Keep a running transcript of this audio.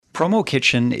Promo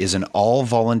Kitchen is an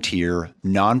all-volunteer,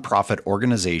 nonprofit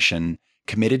organization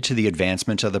committed to the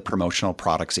advancement of the promotional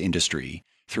products industry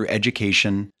through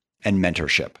education and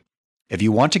mentorship. If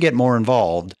you want to get more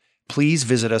involved, please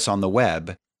visit us on the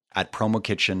web at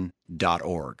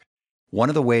promokitchen.org. One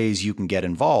of the ways you can get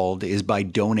involved is by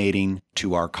donating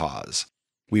to our cause.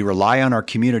 We rely on our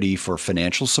community for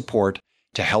financial support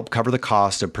to help cover the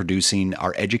cost of producing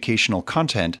our educational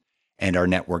content and our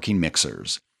networking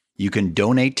mixers. You can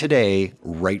donate today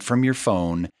right from your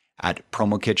phone at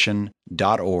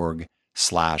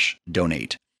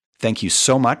promokitchen.org/donate. Thank you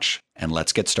so much, and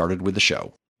let's get started with the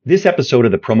show. This episode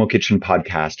of the Promo Kitchen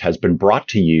podcast has been brought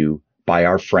to you by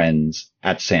our friends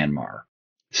at Sanmar.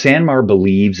 Sanmar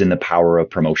believes in the power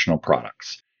of promotional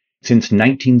products. Since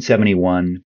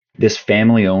 1971, this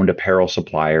family-owned apparel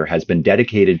supplier has been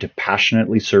dedicated to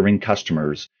passionately serving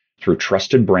customers through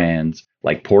trusted brands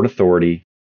like Port Authority,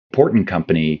 Port &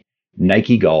 Company,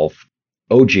 Nike Golf,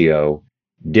 OGIO,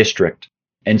 District,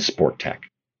 and Sporttech.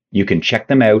 You can check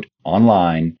them out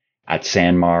online at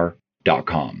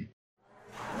sanmar.com.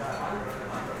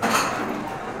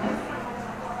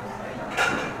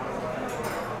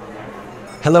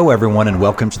 Hello, everyone, and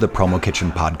welcome to the Promo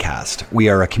Kitchen podcast. We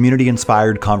are a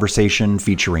community-inspired conversation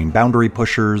featuring boundary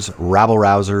pushers,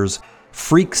 rabble-rousers,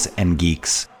 freaks, and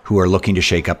geeks who are looking to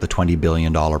shake up the $20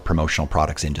 billion promotional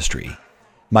products industry.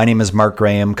 My name is Mark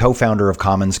Graham, co-founder of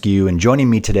commonsku, and joining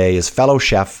me today is fellow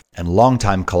chef and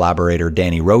longtime collaborator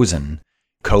Danny Rosen,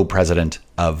 co-president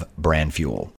of Brand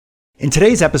Fuel. In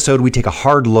today's episode, we take a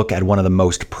hard look at one of the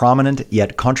most prominent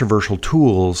yet controversial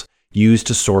tools used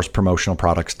to source promotional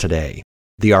products today,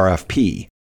 the RFP,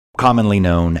 commonly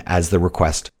known as the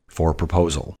request for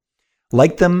proposal.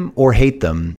 Like them or hate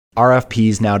them,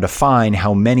 RFPs now define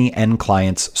how many end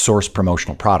clients source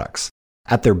promotional products.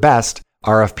 At their best,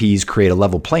 RFPs create a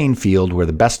level playing field where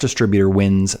the best distributor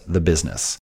wins the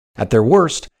business. At their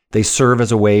worst, they serve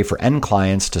as a way for end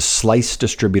clients to slice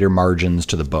distributor margins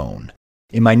to the bone.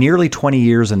 In my nearly 20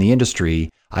 years in the industry,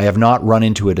 I have not run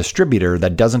into a distributor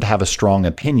that doesn't have a strong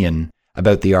opinion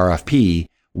about the RFP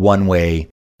one way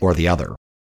or the other.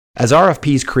 As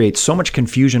RFPs create so much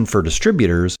confusion for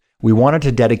distributors, we wanted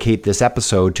to dedicate this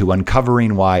episode to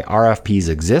uncovering why RFPs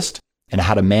exist and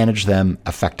how to manage them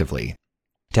effectively.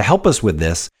 To help us with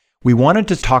this, we wanted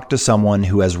to talk to someone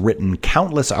who has written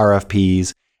countless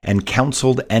RFPs and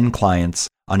counseled end clients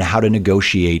on how to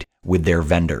negotiate with their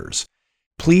vendors.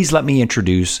 Please let me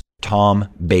introduce Tom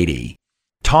Beatty.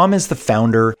 Tom is the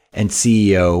founder and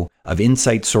CEO of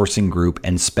Insight Sourcing Group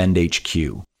and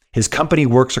SpendHQ. His company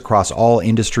works across all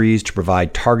industries to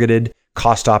provide targeted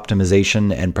cost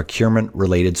optimization and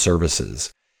procurement-related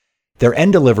services. Their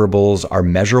end deliverables are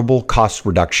measurable cost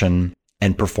reduction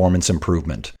and performance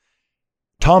improvement.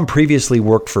 Tom previously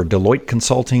worked for Deloitte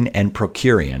Consulting and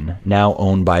Procurian, now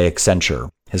owned by Accenture.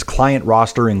 His client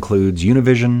roster includes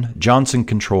Univision, Johnson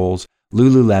Controls,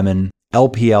 Lululemon,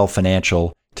 LPL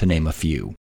Financial, to name a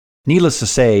few. Needless to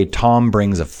say, Tom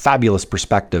brings a fabulous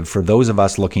perspective for those of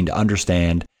us looking to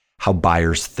understand how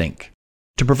buyers think.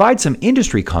 To provide some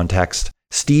industry context,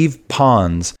 Steve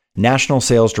Pons, National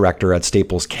Sales Director at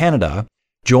Staples Canada,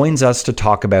 joins us to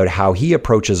talk about how he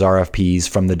approaches RFPs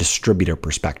from the distributor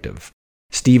perspective.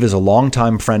 Steve is a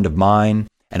longtime friend of mine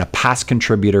and a past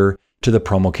contributor to the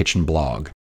Promo Kitchen blog.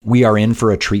 We are in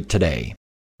for a treat today.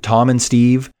 Tom and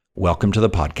Steve, welcome to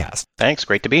the podcast. Thanks.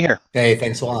 Great to be here. Hey,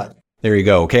 thanks a lot. There you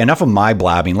go. Okay, enough of my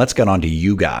blabbing. Let's get on to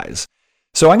you guys.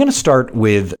 So I'm going to start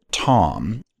with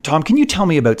Tom. Tom, can you tell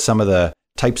me about some of the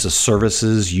types of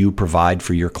services you provide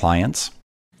for your clients?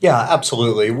 Yeah,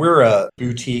 absolutely. We're a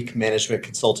boutique management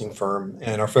consulting firm,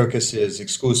 and our focus is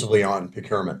exclusively on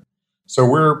procurement. So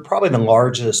we're probably the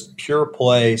largest pure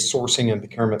play sourcing and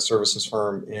procurement services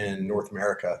firm in North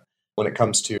America when it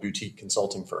comes to boutique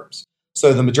consulting firms.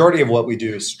 So the majority of what we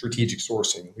do is strategic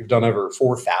sourcing. We've done over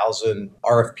 4,000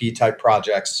 RFP type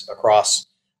projects across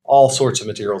all sorts of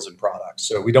materials and products.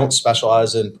 So we don't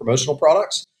specialize in promotional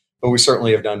products, but we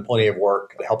certainly have done plenty of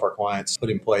work to help our clients put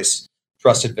in place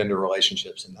trusted vendor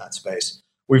relationships in that space.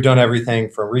 We've done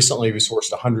everything from recently we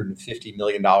sourced $150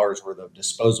 million worth of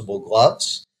disposable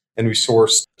gloves, and we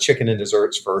sourced chicken and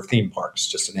desserts for theme parks,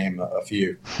 just to name a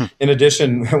few. In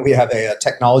addition, we have a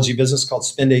technology business called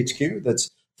SpendHQ that's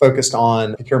focused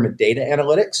on procurement data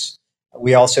analytics.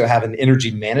 We also have an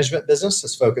energy management business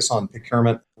that's focused on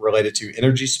procurement related to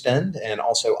energy spend and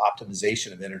also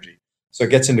optimization of energy. So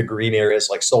it gets into green areas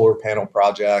like solar panel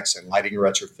projects and lighting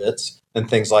retrofits and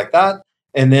things like that.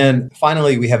 And then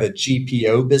finally, we have a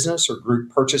GPO business or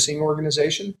group purchasing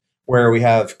organization where we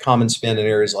have common spend in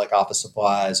areas like office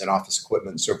supplies and office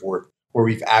equipment and so forth, where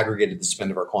we've aggregated the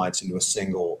spend of our clients into a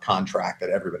single contract that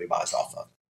everybody buys off of.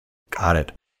 Got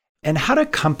it. And how do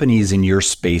companies in your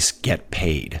space get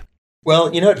paid?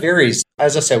 Well, it varies.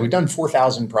 As I said, we've done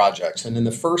 4,000 projects, and in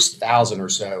the first 1,000 or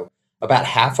so, about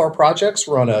half our projects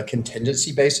were on a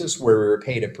contingency basis where we were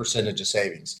paid a percentage of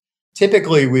savings.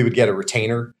 Typically, we would get a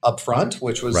retainer up front,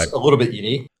 which was a little bit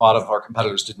unique. A lot of our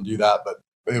competitors didn't do that, but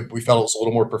we felt it was a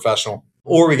little more professional.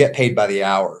 Or we get paid by the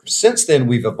hour. Since then,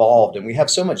 we've evolved and we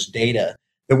have so much data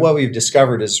that what we've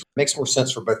discovered is it makes more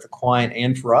sense for both the client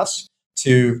and for us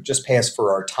to just pay us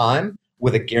for our time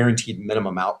with a guaranteed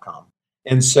minimum outcome.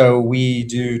 And so we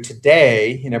do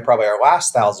today, probably our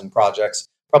last 1,000 projects,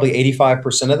 probably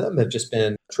 85% of them have just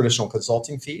been traditional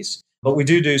consulting fees. But we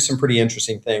do some pretty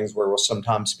interesting things where we'll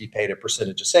sometimes be paid a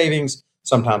percentage of savings.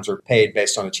 Sometimes we're paid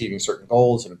based on achieving certain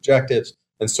goals and objectives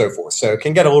and so forth. So it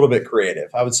can get a little bit creative.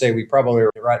 I would say we probably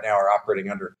right now are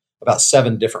operating under about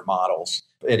 7 different models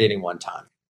at any one time.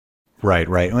 Right.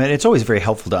 And it's always very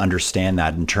helpful to understand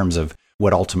that in terms of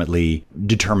what ultimately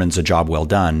determines a job well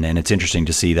done. And it's interesting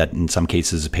to see that in some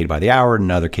cases it's paid by the hour, and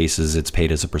in other cases it's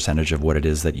paid as a percentage of what it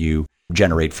is that you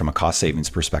generate from a cost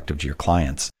savings perspective to your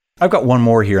clients. I've got one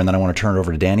more here, and then I want to turn it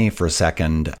over to Danny for a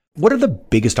second. What are the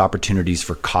biggest opportunities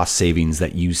for cost savings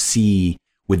that you see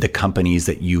with the companies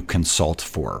that you consult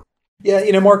for?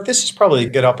 Yeah, Mark, this is probably a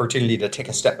good opportunity to take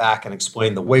a step back and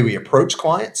explain the way we approach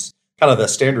clients, kind of the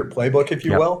standard playbook, if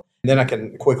you will. And then I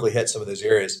can quickly hit some of those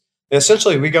areas. And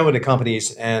essentially, we go into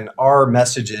companies and our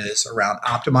message is around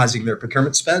optimizing their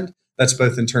procurement spend. That's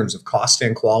both in terms of cost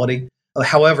and quality.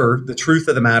 However, the truth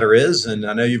of the matter is, and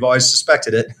I know you've always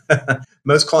suspected it,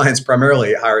 most clients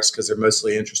primarily hire us because they're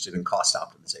mostly interested in cost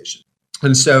optimization.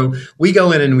 And so we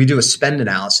go in and we do a spend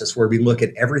analysis where we look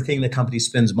at everything the company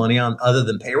spends money on other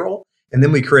than payroll. And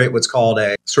then we create what's called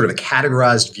a sort of a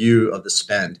categorized view of the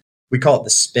spend. We call it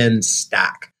the spend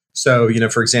stack. So,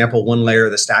 for example, one layer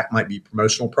of the stack might be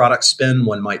promotional product spend,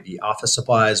 one might be office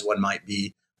supplies, one might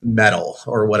be metal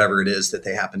or whatever it is that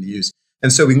they happen to use.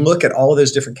 And so we look at all of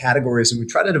those different categories and we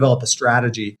try to develop a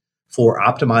strategy for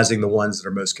optimizing the ones that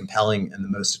are most compelling and the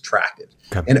most attractive.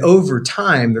 Okay. And over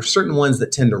time, there's certain ones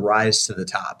that tend to rise to the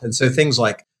top. And so things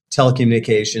like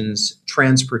telecommunications,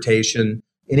 transportation,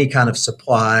 any kind of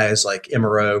supplies like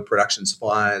MRO, production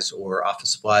supplies or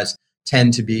office supplies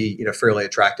tend to be fairly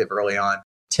attractive early on.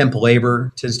 Temp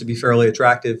labor tends to be fairly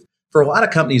attractive. For a lot of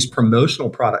companies, promotional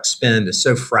product spend is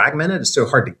so fragmented, it's so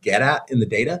hard to get at in the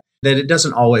data that it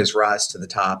doesn't always rise to the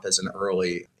top as an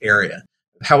early area.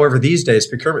 However, these days,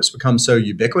 procurement's become so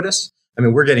ubiquitous.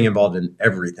 We're getting involved in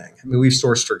everything. We've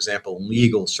sourced, for example,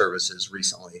 legal services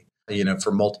recently,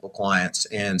 for multiple clients.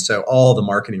 And so all the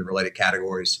marketing related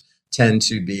categories tend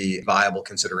to be viable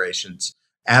considerations.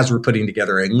 As we're putting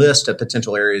together a list of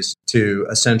potential areas to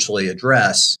essentially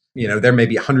address, there may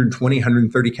be 120,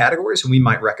 130 categories, and we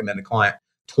might recommend a client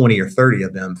 20 or 30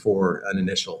 of them for an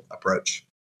initial approach.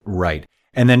 Right.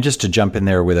 And then just to jump in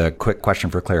there with a quick question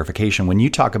for clarification, when you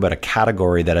talk about a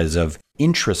category that is of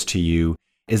interest to you,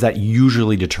 is that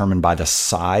usually determined by the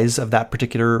size of that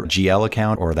particular GL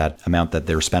account or that amount that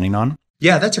they're spending on?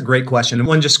 Yeah, that's a great question. And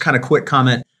one just kind of quick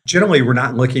comment. Generally, we're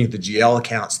not looking at the GL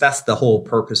accounts. That's the whole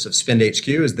purpose of Spend HQ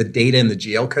is the data in the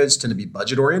GL codes tend to be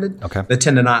budget oriented. Okay. They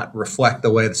tend to not reflect the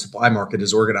way the supply market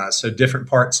is organized. So different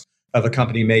parts of a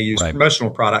company may use promotional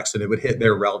products and it would hit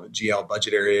their relevant GL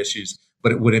budget area issues,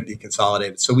 but it wouldn't be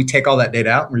consolidated. So we take all that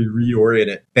data out and we reorient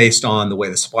it based on the way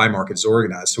the supply market is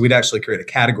organized. So we'd actually create a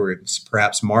category of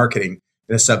perhaps marketing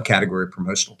and a subcategory of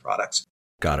promotional products.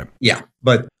 Got it. Yeah.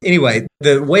 But anyway,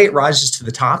 the way it rises to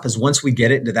the top is once we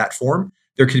get it into that form,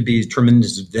 there could be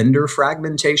tremendous vendor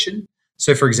fragmentation.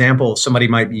 So for example, somebody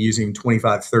might be using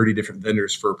 25, 30 different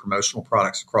vendors for promotional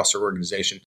products across their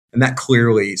organization. And that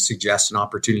clearly suggests an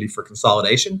opportunity for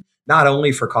consolidation, not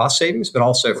only for cost savings, but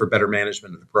also for better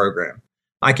management of the program.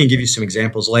 I can give you some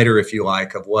examples later, if you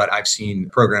like, of what I've seen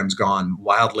programs gone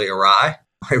wildly awry.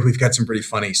 We've got some pretty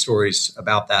funny stories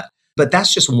about that. But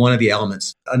that's just one of the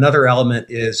elements. Another element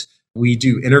is we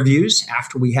do interviews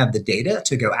after we have the data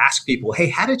to go ask people, hey,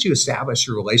 how did you establish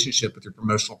your relationship with your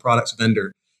promotional products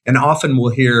vendor? And often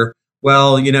we'll hear,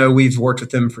 well, we've worked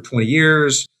with them for 20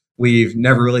 years. We've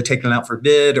never really taken it out for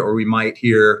bid. Or we might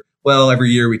hear, well, every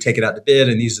year we take it out to bid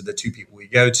and these are the 2 people we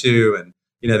go to. And,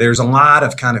 there's a lot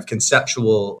of kind of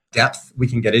conceptual depth we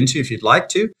can get into if you'd like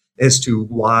to, as to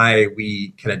why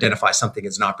we can identify something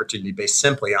as an opportunity based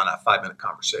simply on a 5-minute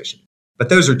conversation. But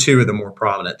those are 2 of the more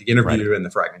prominent, the interview and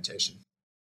the fragmentation.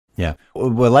 Yeah.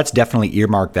 Well, let's definitely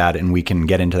earmark that and we can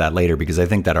get into that later because I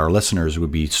think that our listeners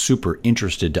would be super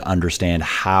interested to understand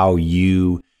how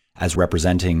you, as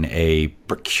representing a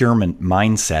procurement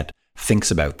mindset, thinks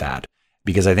about that.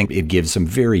 because I think it gives some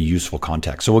very useful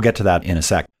context. So we'll get to that in a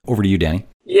sec. Over to you, Danny.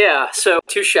 Yeah, so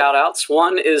 2 shout outs.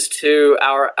 One is to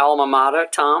our alma mater,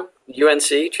 Tom,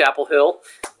 UNC, Chapel Hill.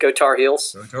 Go Tar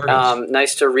Heels. Go Tar Heels.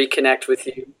 Nice to reconnect with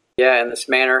you, in this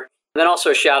manner. And then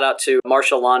also a shout out to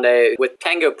Marshall Londe with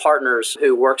Tango Partners,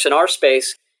 who works in our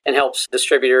space and helps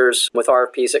distributors with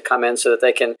RFPs that come in so that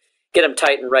they can get them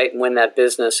tight and right and win that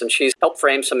business. And she's helped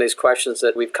frame some of these questions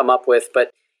that we've come up with. But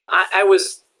I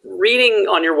was reading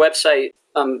on your website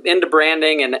into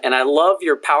branding, and I love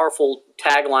your powerful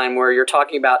tagline where you're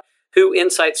talking about who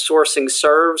Insight Sourcing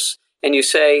serves. And you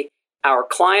say, our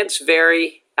clients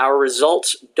vary, our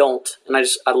results don't. And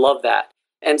I love that.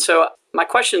 And so my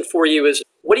question for you is,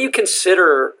 what do you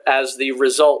consider as the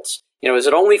results? Is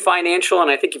it only financial?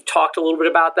 And I think you've talked a little bit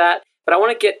about that. But I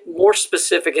want to get more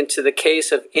specific into the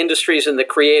case of industries in the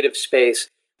creative space,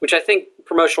 which I think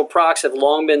promotional products have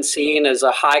long been seen as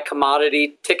a high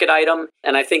commodity ticket item.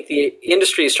 And I think the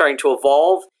industry is starting to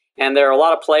evolve. And there are a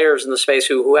lot of players in the space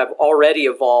who have already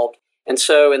evolved. And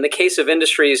so in the case of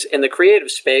industries in the creative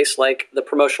space, like the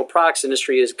promotional products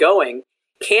industry is going,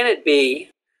 can it be,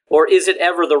 or is it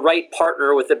ever the right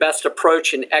partner with the best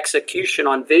approach and execution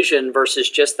on vision versus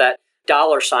just that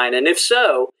dollar sign? And if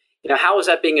so, how is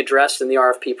that being addressed in the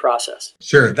RFP process?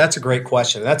 Sure. That's a great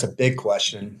question. That's a big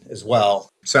question as well.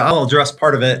 So I'll address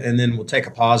part of it and then we'll take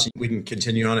a pause. We can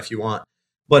continue on if you want.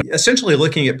 But essentially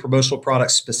looking at promotional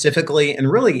products specifically,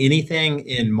 and really anything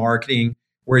in marketing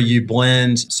where you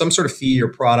blend some sort of fee or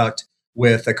product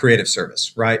with a creative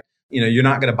service, right? You're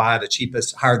not going to hire the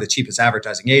cheapest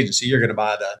advertising agency. You're going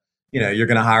to you're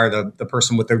going to hire the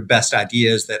person with the best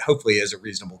ideas that hopefully is a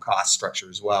reasonable cost structure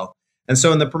as well. And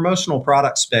so in the promotional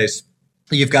product space,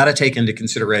 you've got to take into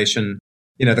consideration,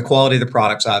 the quality of the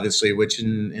products, obviously, which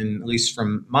in at least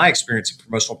from my experience in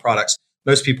promotional products,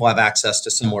 most people have access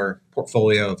to similar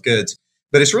portfolio of goods.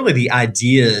 But it's really the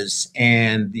ideas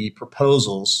and the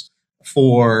proposals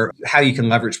for how you can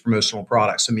leverage promotional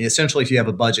products. I mean, essentially, if you have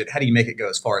a budget, how do you make it go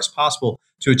as far as possible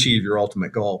to achieve your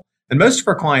ultimate goal? And most of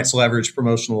our clients leverage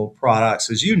promotional products,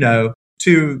 as you know,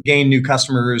 to gain new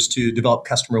customers, to develop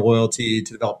customer loyalty,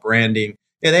 to develop branding.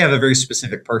 They have a very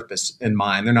specific purpose in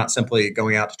mind. They're not simply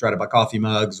going out to try to buy coffee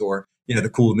mugs or, the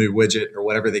cool new widget or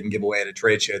whatever they can give away at a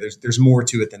trade show. There's more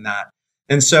to it than that.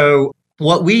 And so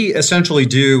what we essentially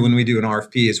do when we do an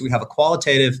RFP is we have a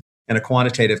qualitative and a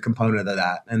quantitative component of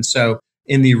that. And so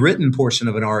in the written portion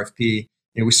of an RFP,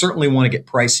 we certainly want to get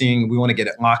pricing. We want to get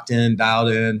it locked in, dialed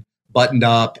in, buttoned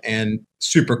up, and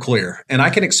super clear. And I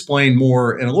can explain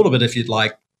more in a little bit if you'd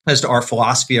like as to our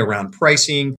philosophy around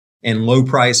pricing and low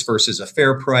price versus a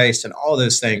fair price and all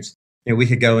those things. We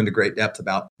could go into great depth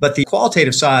about. But the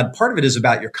qualitative side, part of it is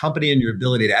about your company and your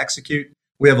ability to execute.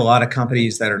 We have a lot of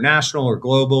companies that are national or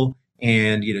global,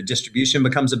 and distribution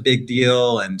becomes a big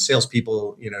deal, and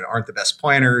salespeople aren't the best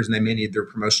planners, and they may need their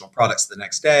promotional products the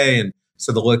next day. And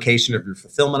so the location of your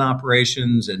fulfillment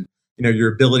operations and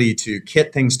your ability to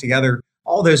kit things together,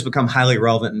 all those become highly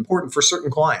relevant and important for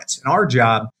certain clients. And our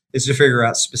job is to figure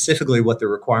out specifically what the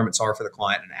requirements are for the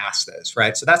client and ask those,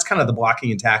 right? So that's kind of the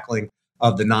blocking and tackling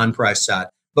of the non-price side.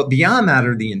 But beyond that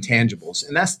are the intangibles,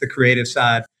 and that's the creative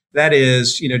side. That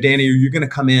is, Danny, you're going to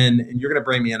come in and you're going to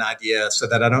bring me an idea so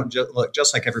that I don't look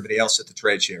just like everybody else at the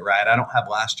trade show, right? I don't have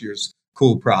last year's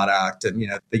cool product and,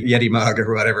 the Yeti mug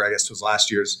or whatever, I guess was last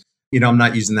year's. I'm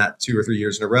not using that 2 or 3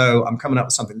 years in a row. I'm coming up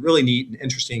with something really neat and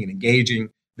interesting and engaging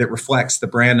that reflects the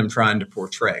brand I'm trying to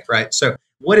portray, right? So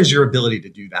what is your ability to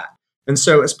do that? And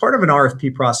so as part of an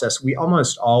RFP process, we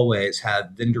almost always have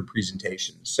vendor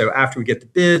presentations. So after we get the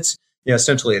bids,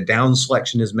 essentially a down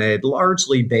selection is made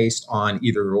largely based on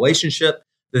either the relationship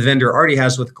the vendor already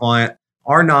has with the client,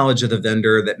 our knowledge of the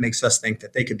vendor that makes us think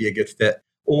that they could be a good fit,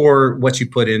 or what you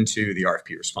put into the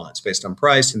RFP response based on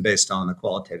price and based on the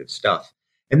qualitative stuff.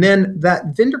 And then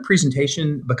that vendor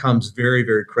presentation becomes very,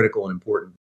 very critical and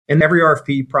important. And every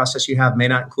RFP process you have may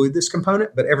not include this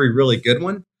component, but every really good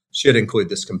one should include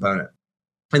this component.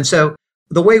 And so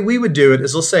the way we would do it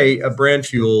is, let's say a brand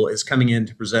fuel is coming in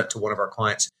to present to one of our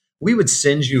clients. We would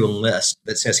send you a list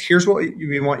that says, here's what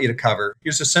we want you to cover.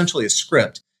 Here's essentially a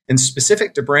script. And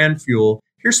specific to brand fuel,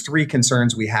 here's 3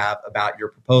 concerns we have about your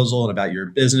proposal and about your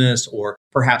business, or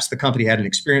perhaps the company had an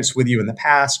experience with you in the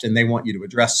past and they want you to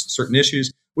address certain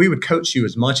issues. We would coach you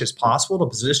as much as possible to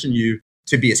position you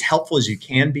to be as helpful as you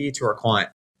can be to our client.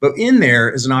 But in there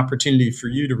is an opportunity for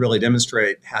you to really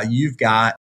demonstrate how you've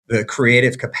got the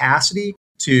creative capacity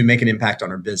to make an impact on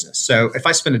our business. So if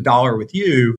I spend $1 with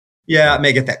you, I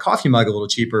may get that coffee mug a little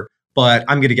cheaper, but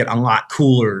I'm going to get a lot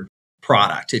cooler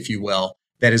product, if you will,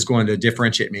 that is going to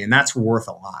differentiate me. And that's worth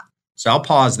a lot. So I'll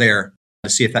pause there to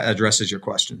see if that addresses your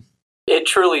question. It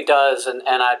truly does. And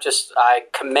I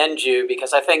commend you,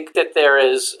 because I think that there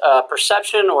is a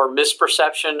perception or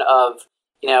misperception of,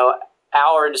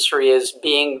 our industry is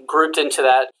being grouped into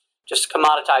that just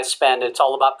commoditized spend. It's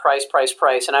all about price, price,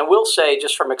 price. And I will say,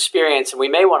 just from experience, and we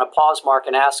may want to pause, Mark,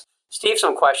 and ask Steve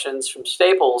some questions from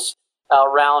Staples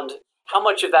around how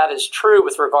much of that is true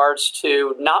with regards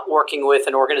to not working with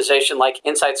an organization like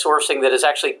Insight Sourcing that is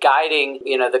actually guiding,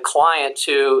 the client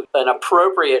to an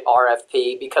appropriate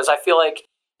RFP. Because I feel like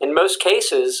in most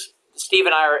cases, Steve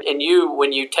and I and you,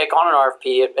 when you take on an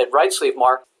RFP at Right Sleeve,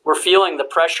 Mark, we're feeling the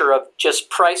pressure of just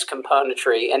price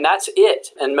componentry, and that's it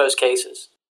in most cases.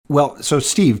 Well, so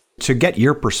Steve, to get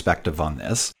your perspective on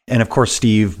this, and of course,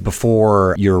 Steve,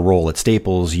 before your role at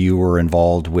Staples, you were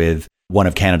involved with one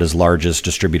of Canada's largest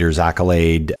distributors,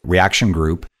 Accolade Reaction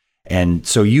Group. And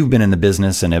so you've been in the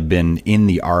business and have been in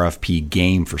the RFP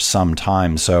game for some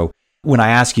time. So when I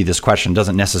ask you this question, it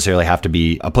doesn't necessarily have to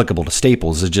be applicable to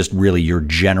Staples. It's just really your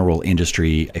general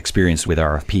industry experience with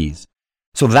RFPs.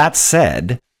 So that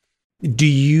said, do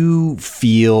you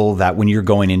feel that when you're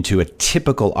going into a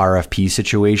typical RFP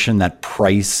situation, that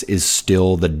price is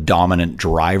still the dominant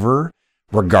driver,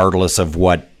 regardless of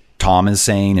what Tom is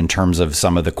saying in terms of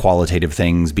some of the qualitative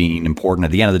things being important?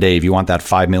 At the end of the day, if you want that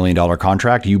 $5 million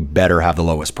contract, you better have the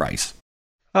lowest price.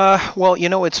 Well,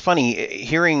 it's funny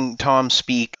hearing Tom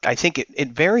speak. I think it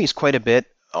varies quite a bit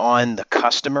on the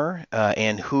customer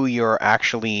and who you're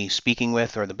actually speaking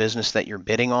with or the business that you're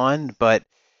bidding on. But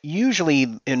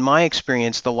usually, in my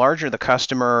experience, the larger the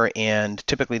customer and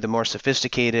typically the more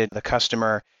sophisticated the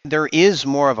customer, there is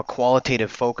more of a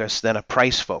qualitative focus than a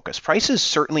price focus. Price is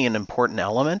certainly an important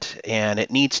element, and it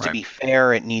needs to be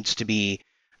fair. It needs to be,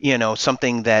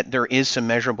 something that there is some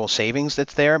measurable savings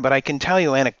that's there. But I can tell you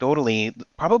anecdotally,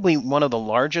 probably one of the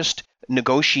largest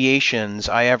negotiations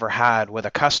I ever had with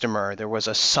a customer, there was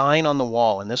a sign on the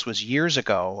wall, and this was years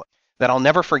ago, that I'll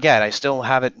never forget. I still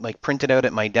have it printed out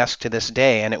at my desk to this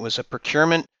day. And it was a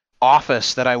procurement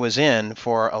office that I was in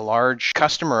for a large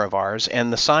customer of ours.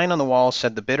 And the sign on the wall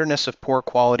said, "The bitterness of poor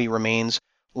quality remains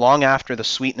long after the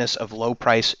sweetness of low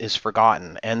price is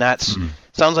forgotten." And that's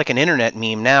sounds like an internet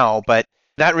meme now, but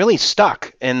that really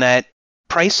stuck, in that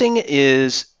pricing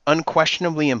is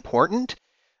unquestionably important.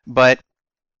 But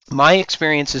my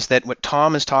experience is that what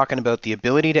Tom is talking about, the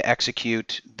ability to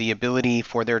execute, the ability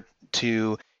for there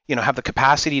to have the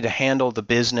capacity to handle the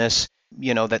business,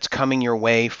 that's coming your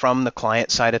way from the client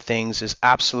side of things, is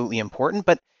absolutely important.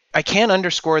 But I can't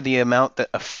underscore the amount that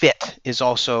a fit is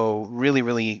also really,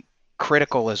 really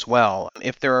critical as well.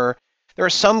 If there are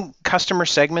some customer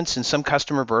segments and some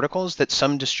customer verticals that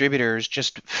some distributors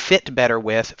just fit better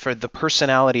with for the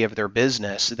personality of their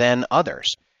business than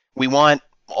others. We want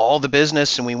all the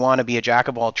business and we want to be a jack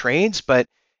of all trades, but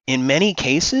in many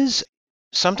cases,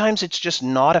 sometimes it's just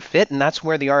not a fit, and that's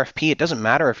where the RFP, it doesn't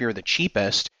matter if you're the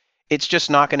cheapest, it's just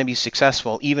not going to be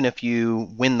successful. Even if you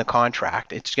win the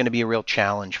contract, it's going to be a real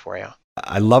challenge for you.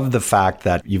 I love the fact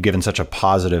that you've given such a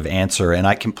positive answer, and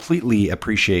I completely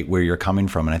appreciate where you're coming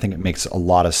from, and I think it makes a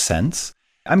lot of sense.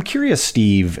 I'm curious,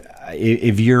 Steve,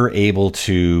 if you're able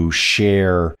to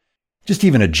share just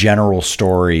even a general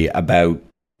story about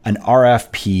an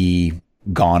RFP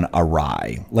gone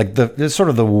awry, like the sort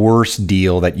of the worst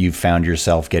deal that you've found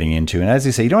yourself getting into. And as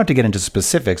you say, you don't have to get into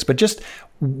specifics, but just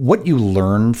what you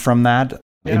learned from that.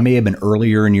 Yeah. It may have been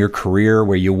earlier in your career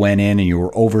where you went in and you were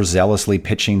overzealously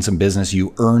pitching some business,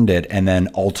 you earned it, and then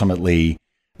ultimately,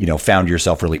 found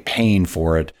yourself really paying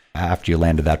for it after you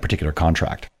landed that particular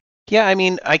contract. Yeah,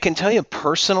 I can tell you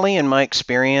personally, in my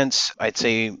experience, I'd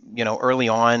say, early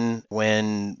on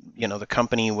when, the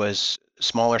company was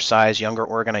smaller size, younger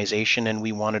organization, and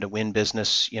we wanted to win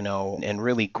business, and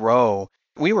really grow,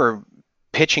 we were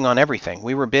pitching on everything.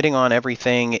 We were bidding on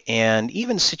everything, and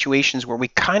even situations where we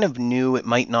kind of knew it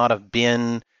might not have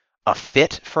been a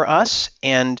fit for us.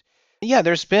 And yeah,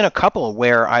 there's been a couple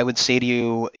where I would say to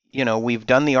you, we've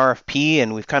done the RFP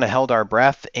and we've kind of held our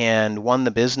breath and won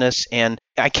the business. And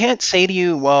I can't say to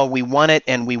you, well, we won it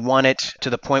and we won it to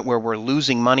the point where we're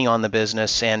losing money on the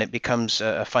business and it becomes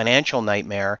a financial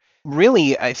nightmare.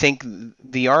 Really, I think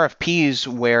the RFPs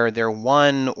where they're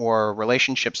won or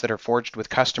relationships that are forged with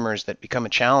customers that become a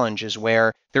challenge is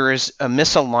where there is a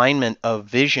misalignment of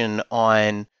vision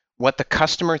on what the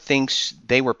customer thinks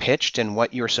they were pitched and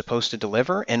what you're supposed to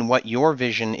deliver, and what your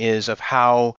vision is of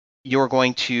how you're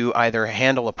going to either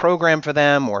handle a program for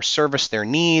them or service their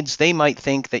needs. They might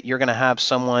think that you're going to have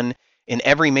someone in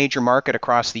every major market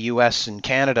across the US and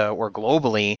Canada or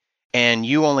globally, and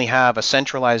you only have a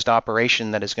centralized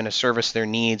operation that is going to service their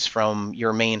needs from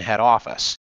your main head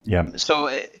office. Yeah. So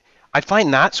I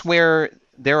find that's where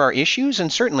there are issues,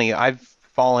 and certainly I've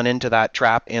fallen into that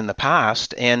trap in the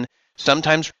past, and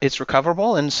sometimes it's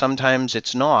recoverable and sometimes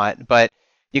it's not. But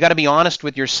you got to be honest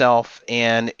with yourself,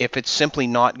 and if it's simply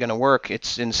not going to work,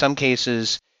 it's in some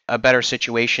cases a better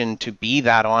situation to be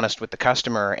that honest with the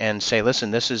customer and say,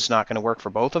 listen, this is not going to work for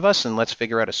both of us, and let's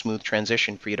figure out a smooth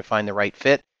transition for you to find the right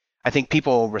fit. I think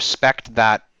people respect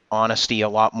that honesty a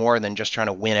lot more than just trying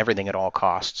to win everything at all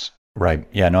costs. Right.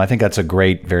 Yeah, no, I think that's a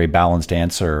great, very balanced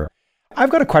answer. I've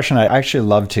got a question I actually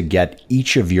love to get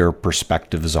each of your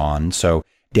perspectives on. So,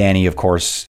 Danny, of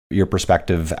course, your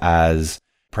perspective as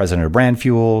president of Brand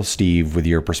Fuel, Steve, with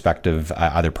your perspective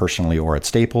either personally or at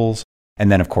Staples, and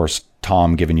then, of course,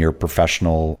 Tom, given your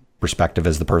professional perspective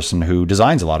as the person who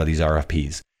designs a lot of these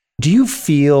RFPs. Do you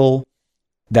feel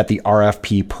that the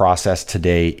RFP process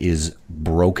today is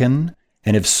broken?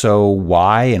 And if so,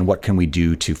 why? And what can we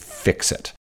do to fix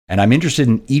it? And I'm interested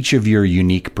in each of your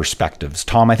unique perspectives.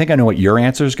 Tom, I think I know what your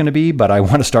answer is going to be, but I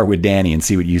want to start with Danny and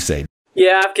see what you say.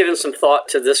 Yeah, I've given some thought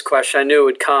to this question. I knew it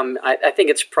would come. I think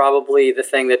it's probably the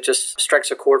thing that just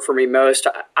strikes a chord for me most.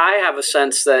 I have a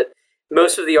sense that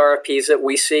most of the RFPs that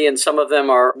we see, and some of them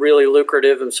are really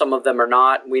lucrative and some of them are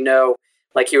not. We know,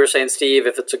 like you were saying, Steve,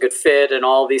 if it's a good fit and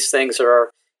all these things that are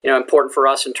important for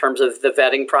us in terms of the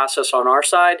vetting process on our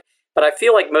side. But I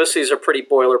feel like most of these are pretty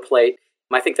boilerplate.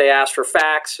 I think they ask for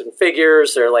facts and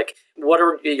figures. They're like, what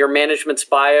are your management's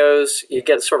bios? You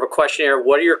get sort of a questionnaire.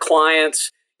 What are your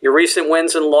clients? Your recent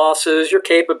wins and losses, your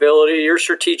capability, your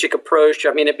strategic approach.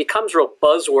 I mean, it becomes real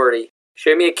buzzwordy.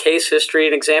 Show me a case history,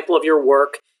 an example of your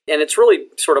work. And it's really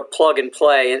sort of plug and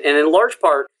play. And in large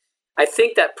part, I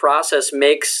think that process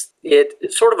makes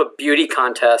it sort of a beauty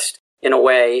contest in a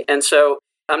way. And so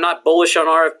I'm not bullish on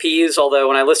RFPs, although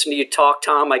when I listen to you talk,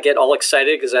 Tom, I get all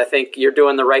excited because I think you're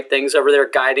doing the right things over there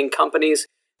guiding companies.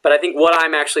 But I think what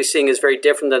I'm actually seeing is very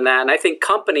different than that. And I think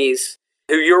companies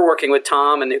who you're working with,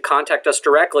 Tom, and who contact us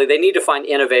directly, they need to find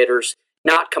innovators,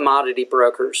 not commodity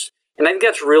brokers. And I think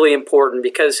that's really important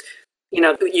because,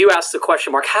 you asked the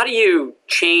question, Mark, how do you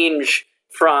change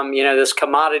from, this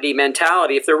commodity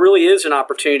mentality if there really is an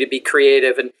opportunity to be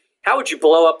creative? And how would you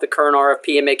blow up the current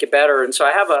RFP and make it better? And so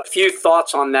I have a few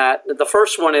thoughts on that. The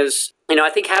first one is, I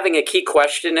think having a key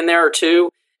question in there or two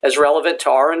as relevant to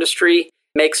our industry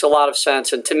makes a lot of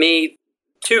sense. And to me,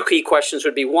 two key questions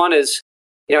would be, one is,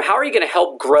 how are you going to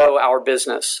help grow our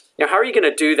business? How are you going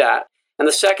to do that? And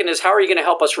the second is, how are you going to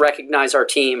help us recognize our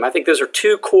team? I think those are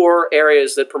two core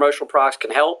areas that promotional products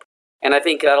can help. And I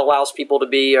think that allows people to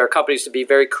be, or companies to be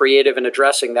very creative in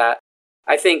addressing that.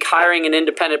 I think hiring an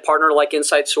independent partner like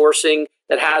Insight Sourcing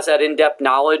that has that in-depth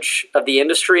knowledge of the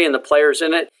industry and the players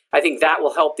in it, I think that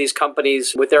will help these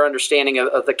companies with their understanding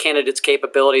of the candidate's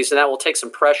capabilities, and that will take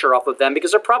some pressure off of them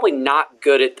because they're probably not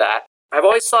good at that. I've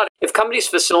always thought if companies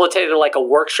facilitated like a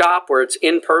workshop where it's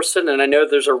in person, and I know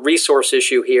there's a resource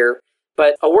issue here,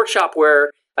 but a workshop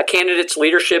where a candidate's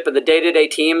leadership and the day-to-day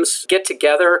teams get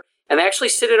together and they actually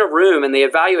sit in a room and they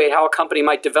evaluate how a company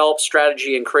might develop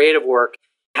strategy and creative work,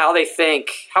 how they think,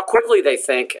 how quickly they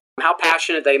think, how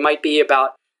passionate they might be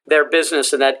about their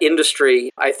business and that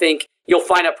industry. I think you'll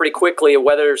find out pretty quickly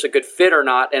whether there's a good fit or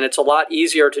not. And it's a lot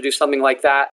easier to do something like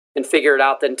that and figure it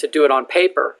out than to do it on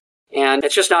paper. And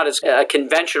it's just not as a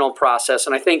conventional process.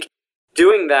 And I think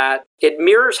doing that, it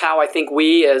mirrors how I think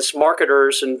we as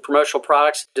marketers and promotional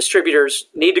products distributors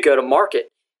need to go to market.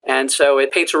 And so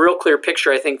it paints a real clear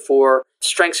picture, I think, for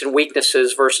strengths and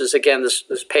weaknesses versus, again,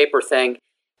 this paper thing.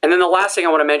 And then the last thing I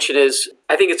want to mention is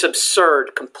I think it's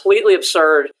absurd, completely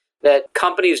absurd, that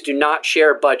companies do not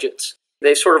share budgets.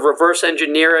 They sort of reverse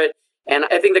engineer it. And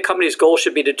I think the company's goal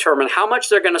should be to determine how much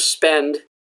they're going to spend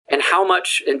and how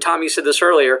much, and Tom, you said this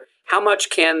earlier, how much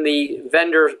can the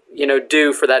vendor,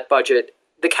 do for that budget?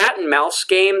 The cat and mouse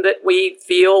game that we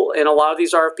feel in a lot of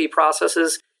these RFP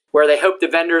processes where they hope the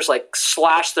vendors like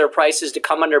slash their prices to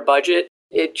come under budget,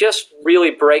 it just really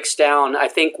breaks down, I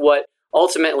think, what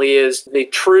ultimately is the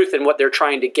truth in what they're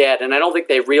trying to get. And I don't think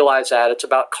they realize that. It's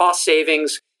about cost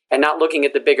savings and not looking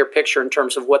at the bigger picture in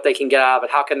terms of what they can get out of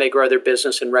it. How can they grow their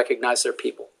business and recognize their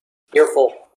people? You're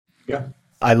full. Yeah.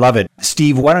 I love it.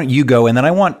 Steve, why don't you go? And then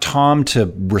I want Tom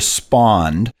to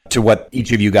respond to what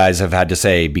each of you guys have had to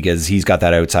say because he's got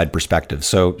that outside perspective.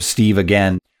 So Steve,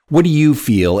 again, what do you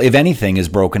feel, if anything, is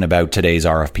broken about today's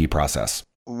RFP process?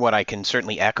 What I can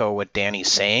certainly echo what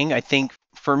Danny's saying. I think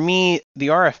for me, the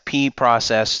RFP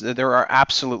process, there are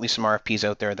absolutely some RFPs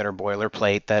out there that are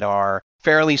boilerplate, that are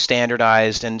fairly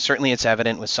standardized, and certainly it's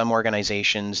evident with some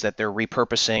organizations that they're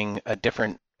repurposing a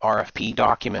different RFP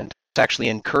document. It's actually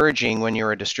encouraging when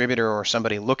you're a distributor or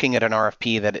somebody looking at an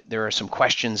RFP that there are some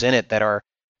questions in it that are,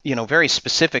 very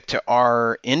specific to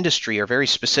our industry or very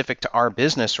specific to our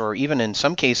business, or even in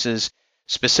some cases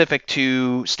specific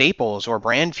to Staples or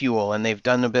Brand Fuel, and they've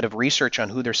done a bit of research on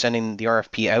who they're sending the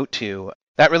RFP out to.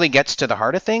 That really gets to the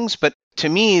heart of things. But to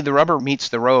me, the rubber meets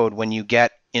the road when you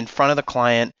get in front of the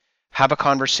client, have a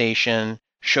conversation,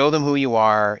 show them who you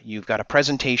are, you've got a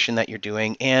presentation that you're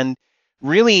doing, and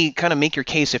really kind of make your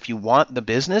case. If you want the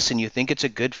business and you think it's a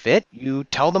good fit, you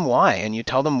tell them why, and you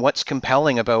tell them what's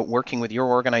compelling about working with your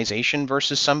organization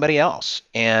versus somebody else.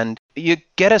 And you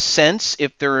get a sense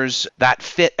if there's that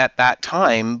fit at that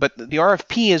time, but the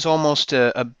RFP is almost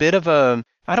a bit of a,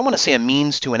 I don't want to say a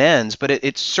means to an ends, but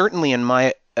it's certainly, in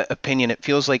my opinion, it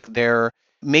feels like they're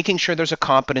making sure there's a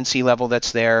competency level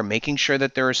that's there, making sure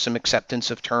that there is some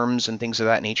acceptance of terms and things of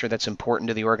that nature that's important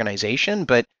to the organization.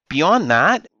 But beyond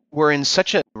that, we're in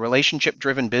such a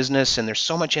relationship-driven business, and there's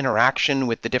so much interaction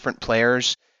with the different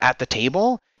players at the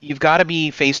table. You've got to be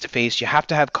face-to-face. You have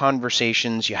to have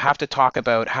conversations. You have to talk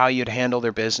about how you'd handle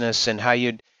their business and how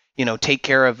you'd, take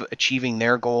care of achieving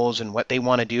their goals and what they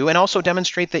want to do, and also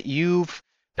demonstrate that you've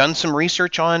done some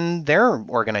research on their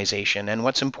organization and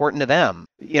what's important to them.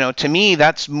 To me,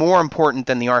 that's more important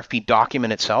than the RFP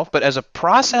document itself. But as a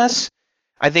process,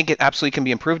 I think it absolutely can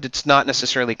be improved. It's not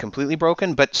necessarily completely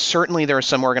broken, but certainly there are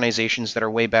some organizations that are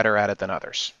way better at it than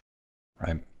others.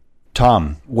 Right.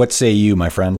 Tom, what say you, my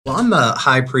friend? Well, I'm the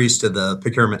high priest of the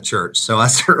procurement church, so I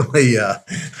certainly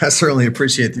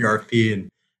appreciate the RFP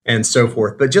and so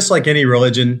forth. But just like any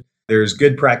religion, there's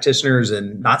good practitioners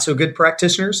and not so good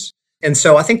practitioners. And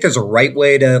so I think there's a right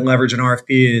way to leverage an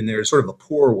RFP, and there's sort of a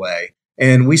poor way.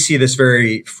 And we see this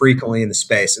very frequently in the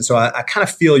space. And so I kind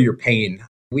of feel your pain.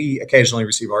 We occasionally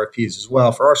receive RFPs as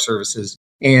well for our services.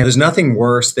 And there's nothing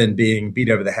worse than being beat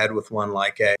over the head with one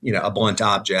like a blunt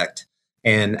object,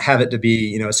 and have it to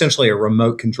be, essentially a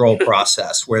remote control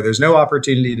process where there's no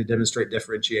opportunity to demonstrate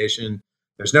differentiation.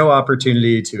 There's no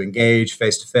opportunity to engage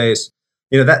face to face.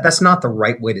 That's not the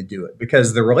right way to do it,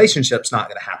 because the relationship's not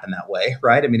going to happen that way,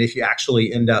 right? I mean, if you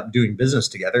actually end up doing business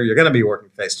together, you're going to be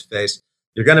working face to face.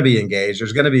 You're going to be engaged.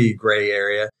 There's going to be gray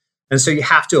area. And so you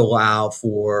have to allow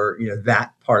for,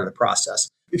 that part of the process.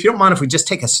 If you don't mind, if we just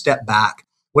take a step back,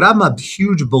 what I'm a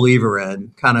huge believer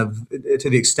in, kind of to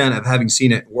the extent of having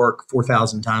seen it work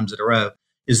 4,000 times in a row,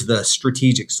 is the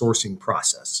strategic sourcing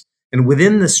process. And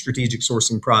within the strategic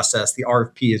sourcing process, the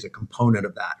RFP is a component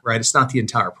of that, right? It's not the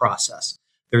entire process.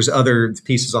 There's other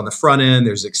pieces on the front end.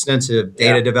 There's extensive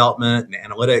data development and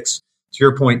analytics. To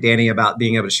your point, Danny, about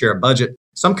being able to share a budget,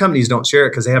 some companies don't share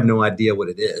it because they have no idea what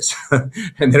it is,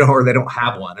 and they don't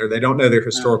have one, or they don't know their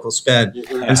historical spend.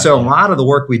 And so a lot of the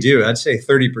work we do, I'd say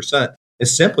 30%,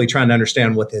 is simply trying to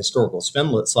understand what the historical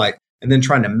spend looks like, and then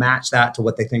trying to match that to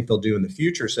what they think they'll do in the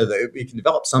future, so that we can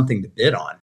develop something to bid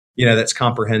on, that's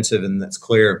comprehensive and that's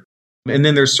clear. And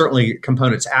then there's certainly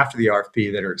components after the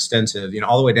RFP that are extensive,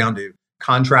 all the way down to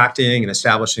contracting and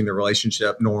establishing the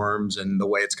relationship norms and the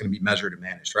way it's going to be measured and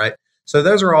managed, right? So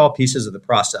those are all pieces of the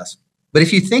process. But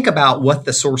if you think about what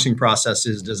the sourcing process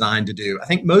is designed to do, I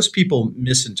think most people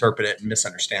misinterpret it and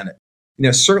misunderstand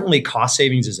it. Certainly cost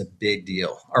savings is a big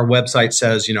deal. Our website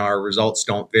says, our results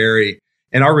don't vary,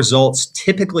 and our results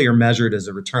typically are measured as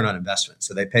a return on investment.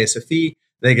 So they pay us a fee,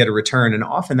 they get a return, and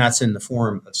often that's in the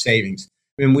form of savings.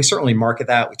 And we certainly market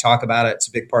that. We talk about it. It's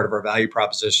a big part of our value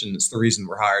proposition. It's the reason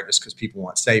we're hired, just because people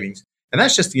want savings. And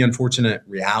that's just the unfortunate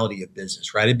reality of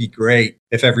business, right? It'd be great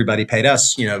if everybody paid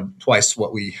us, twice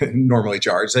what we normally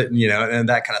charge it, and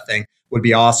that kind of thing would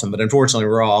be awesome. But unfortunately,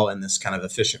 we're all in this kind of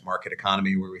efficient market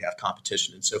economy where we have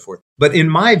competition and so forth. But in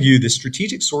my view, the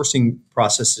strategic sourcing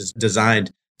process is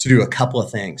designed to do a couple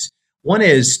of things. One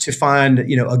is to find,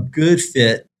 a good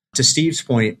fit, to Steve's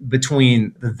point,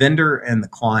 between the vendor and the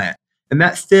client. And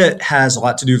that fit has a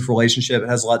lot to do with relationship. It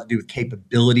has a lot to do with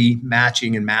capability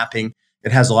matching and mapping.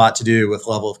 It has a lot to do with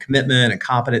level of commitment and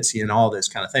competency and all those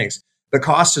kind of things. But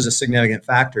cost is a significant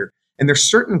factor. And there's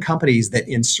certain companies that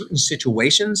in certain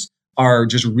situations are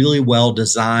just really well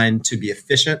designed to be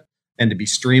efficient and to be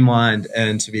streamlined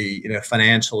and to be,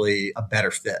 financially a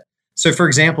better fit. So for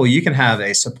example, you can have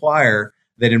a supplier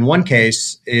that in one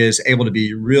case is able to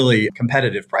be really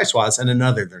competitive price-wise, and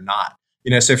another they're not.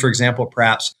 So for example,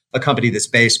 perhaps a company that's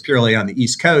based purely on the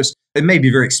East Coast, it may be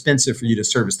very expensive for you to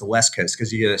service the West Coast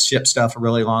because you got to ship stuff a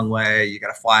really long way. You got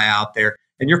to fly out there,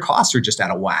 and your costs are just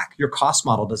out of whack. Your cost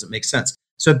model doesn't make sense.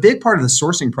 So a big part of the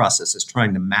sourcing process is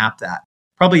trying to map that.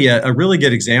 Probably a really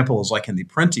good example is like in the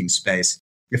printing space.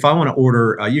 If I want to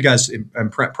order, you guys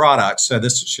print products, so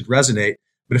this should resonate.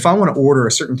 But if I want to order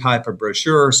a certain type of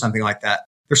brochure or something like that,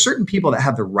 there's certain people that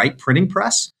have the right printing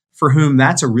press for whom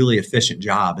that's a really efficient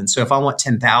job. And so if I want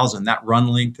 10,000, that run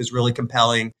length is really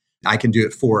compelling. I can do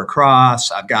it 4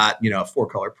 across. I've got, a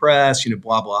 4-color press,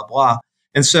 blah, blah, blah.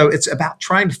 And so it's about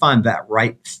trying to find that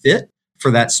right fit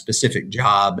for that specific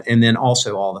job, and then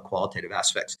also all the qualitative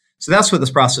aspects. So that's what this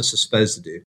process is supposed to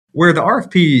do. Where the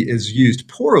RFP is used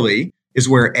poorly is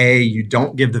where you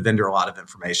don't give the vendor a lot of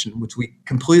information, which we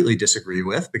completely disagree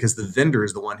with, because the vendor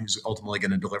is the one who's ultimately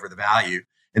going to deliver the value.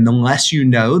 And the less you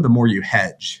know, the more you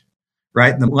hedge,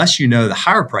 right? And the less you know, the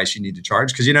higher price you need to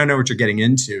charge, because you don't know what you're getting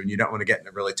into and you don't want to get in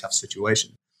a really tough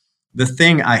situation. The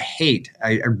thing I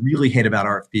really hate about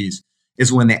RFPs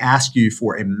is when they ask you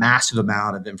for a massive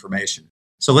amount of information.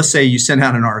 So let's say you send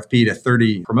out an RFP to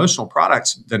 30 promotional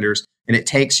products vendors and it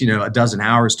takes, a dozen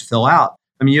hours to fill out.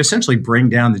 I mean, you essentially bring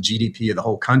down the GDP of the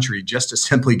whole country just to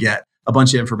simply get a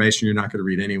bunch of information you're not going to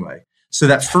read anyway. So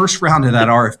that first round of that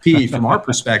RFP from our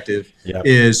perspective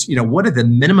is, what are the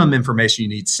minimum information you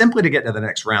need simply to get to the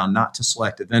next round, not to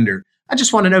select a vendor. I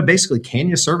just want to know, basically, can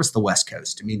you service the West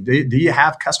Coast? I mean, do you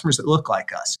have customers that look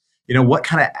like us? What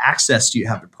kind of access do you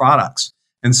have to products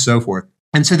and so forth?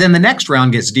 And so then the next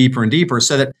round gets deeper and deeper,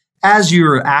 so that as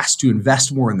you're asked to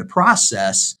invest more in the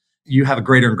process, you have a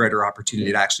greater and greater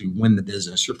opportunity to actually win the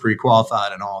business. You're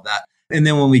pre-qualified and all of that. And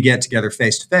then when we get together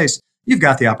face to face, you've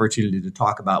got the opportunity to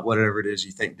talk about whatever it is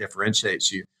you think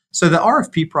differentiates you. So the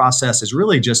RFP process is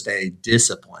really just a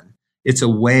discipline. It's a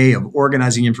way of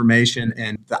organizing information.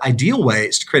 And the ideal way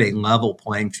is to create a level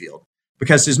playing field.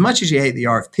 Because as much as you hate the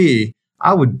RFP,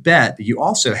 I would bet that you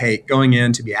also hate going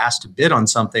in to be asked to bid on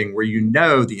something where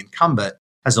the incumbent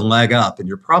has a leg up and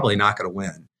you're probably not going to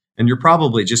win. And you're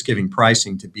probably just giving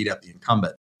pricing to beat up the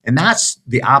incumbent. And that's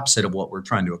the opposite of what we're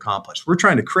trying to accomplish. We're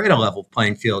trying to create a level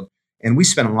playing field. And we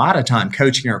spend a lot of time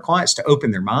coaching our clients to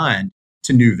open their mind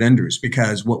to new vendors,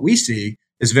 because what we see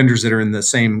is vendors that are in the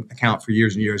same account for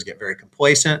years and years get very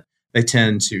complacent. They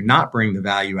tend to not bring the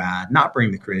value add, not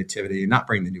bring the creativity, not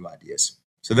bring the new ideas.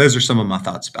 So those are some of my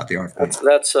thoughts about the RFP.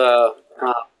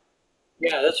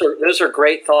 Those are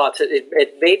great thoughts.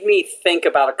 It made me think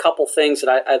about a couple things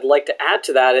that I'd like to add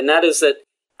to that, and that is that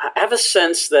I have a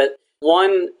sense that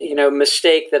one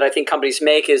mistake that I think companies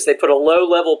make is they put a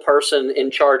low-level person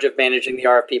in charge of managing the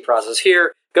RFP process.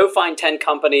 Here, go find 10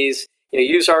 companies,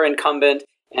 use our incumbent,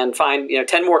 and find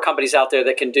 10 more companies out there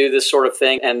that can do this sort of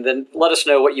thing, and then let us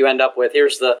know what you end up with.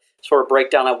 Here's the sort of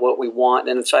breakdown of what we want.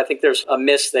 And so I think there's a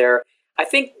miss there. I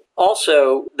think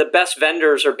also the best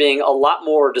vendors are being a lot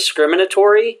more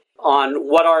discriminatory on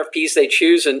what RFPs they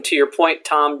choose. And to your point,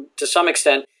 Tom, to some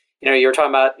extent, you're talking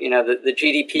about, the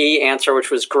GDP answer,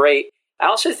 which was great. I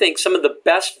also think some of the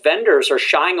best vendors are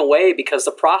shying away because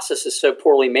the process is so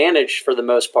poorly managed for the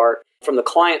most part from the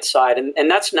client side. And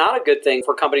that's not a good thing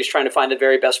for companies trying to find the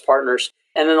very best partners.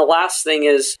 And then the last thing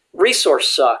is resource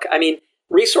suck. I mean,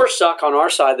 resource suck on our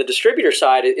side, the distributor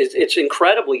side, it's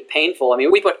incredibly painful. I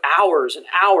mean, we put hours and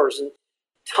hours and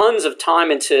tons of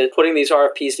time into putting these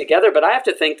RFPs together. But I have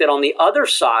to think that on the other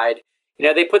side,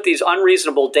 they put these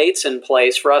unreasonable dates in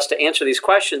place for us to answer these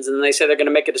questions. And then they say they're going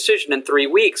to make a decision in 3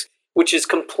 weeks, which is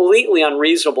completely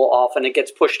unreasonable often. It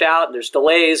gets pushed out and there's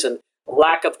delays and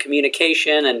lack of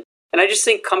communication. And I just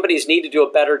think companies need to do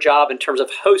a better job in terms of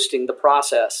hosting the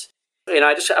process.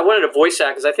 I wanted to voice that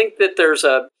because I think that there's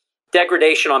a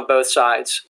degradation on both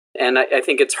sides. And I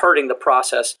think it's hurting the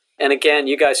process. And again,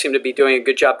 you guys seem to be doing a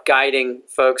good job guiding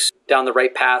folks down the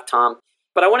right path, Tom.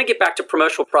 But I want to get back to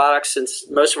promotional products since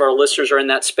most of our listeners are in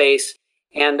that space.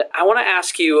 And I want to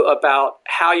ask you about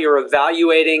how you're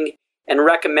evaluating and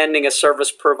recommending a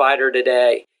service provider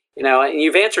today. And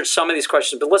you've answered some of these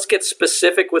questions, but let's get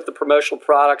specific with the promotional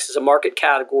products as a market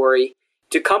category.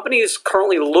 Do companies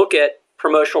currently look at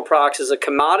promotional products as a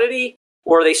commodity,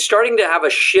 or are they starting to have a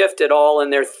shift at all in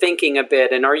their thinking a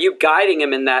bit? And are you guiding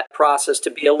them in that process to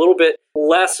be a little bit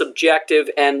less objective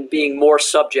and being more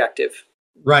subjective?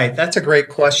 Right. That's a great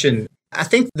question. I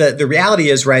think that the reality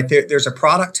is, right, there's a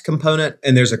product component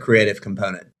and there's a creative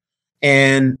component.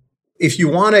 And if you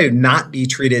want to not be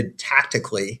treated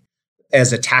tactically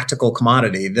as a tactical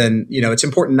commodity, then, it's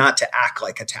important not to act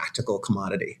like a tactical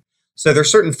commodity. So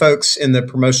there's certain folks in the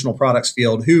promotional products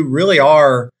field who really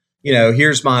are,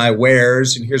 here's my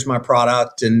wares and here's my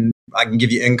product and I can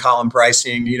give you in-column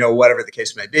pricing, whatever the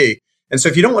case may be. And so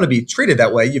if you don't want to be treated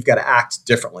that way, you've got to act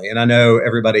differently. And I know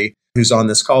everybody who's on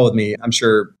this call with me, I'm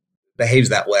sure behaves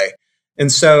that way.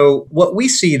 And so what we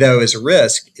see though as a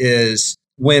risk is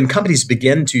when companies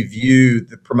begin to view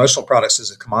the promotional products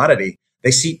as a commodity,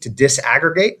 they seek to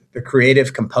disaggregate the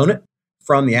creative component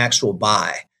from the actual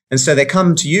buy. And so they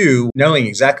come to you knowing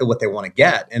exactly what they want to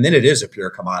get. And then it is a pure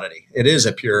commodity. It is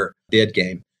a pure bid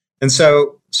game. And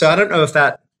so I don't know if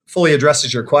that fully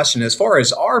addresses your question. As far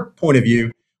as our point of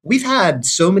view, we've had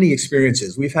so many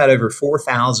experiences. We've had over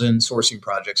 4,000 sourcing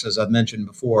projects, as I've mentioned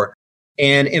before.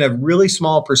 And in a really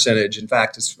small percentage, in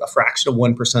fact, it's a fraction of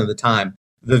 1% of the time,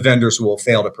 the vendors will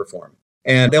fail to perform.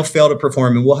 And they'll fail to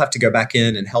perform, and we'll have to go back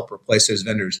in and help replace those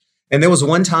vendors. And there was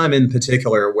one time in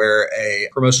particular where a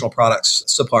promotional products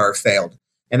supplier failed,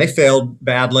 and they failed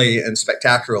badly and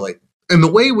spectacularly. And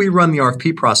the way we run the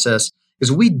RFP process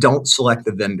is we don't select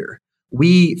the vendor.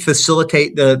 We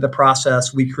facilitate the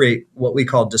process. We create what we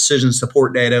call decision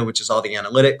support data, which is all the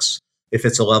analytics. If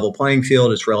it's a level playing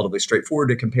field, it's relatively straightforward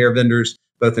to compare vendors,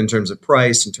 both in terms of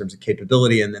price, in terms of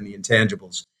capability, and then the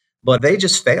intangibles. But they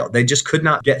just failed. They just could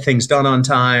not get things done on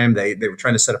time. They were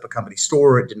trying to set up a company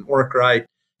store. It didn't work right.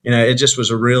 It just was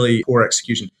a really poor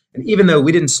execution. And even though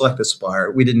we didn't select the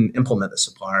supplier, we didn't implement the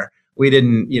supplier, we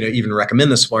didn't, even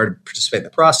recommend the supplier to participate in the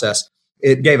process,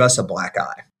 it gave us a black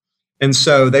eye. And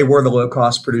so they were the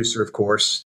low-cost producer, of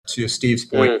course, to Steve's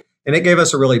point. And it gave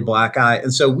us a really black eye.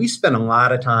 And so we spent a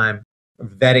lot of time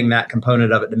vetting that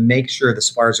component of it to make sure the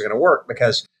suppliers are going to work.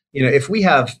 Because, if we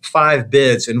have 5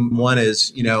 bids and one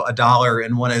is, $1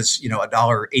 and one is,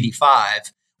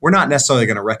 $1.85, we're not necessarily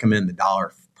going to recommend the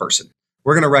dollar person.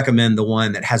 We're going to recommend the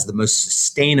one that has the most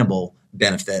sustainable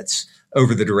benefits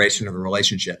over the duration of the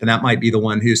relationship. And that might be the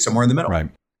one who's somewhere in the middle. Right.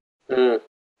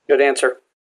 Good answer.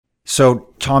 So,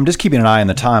 Tom, just keeping an eye on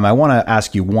the time, I want to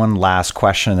ask you one last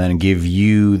question and then give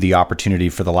you the opportunity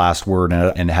for the last word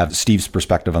and have Steve's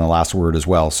perspective on the last word as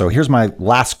well. So here's my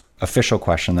last official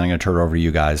question, then I'm going to turn it over to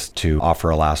you guys to offer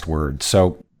a last word.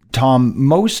 So, Tom,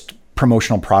 most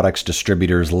promotional products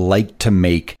distributors like to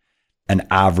make an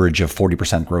average of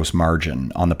 40% gross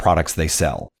margin on the products they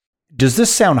sell. Does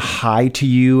this sound high to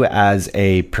you as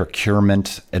a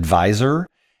procurement advisor?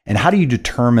 And how do you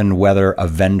determine whether a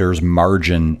vendor's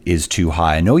margin is too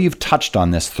high? I know you've touched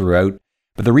on this throughout,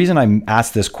 but the reason I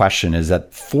asked this question is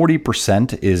that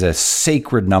 40% is a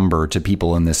sacred number to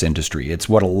people in this industry. It's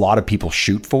what a lot of people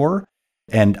shoot for.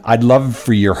 And I'd love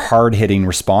for your hard-hitting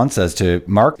response as to,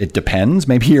 Mark, it depends,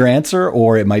 maybe your answer,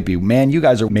 or it might be, man, you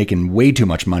guys are making way too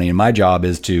much money, and my job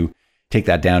is to take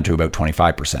that down to about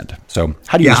 25%. So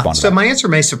how do you respond to that? So my answer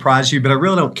may surprise you, but I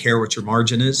really don't care what your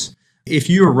margin is. If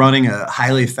you are running a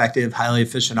highly effective, highly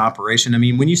efficient operation,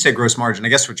 when you say gross margin, I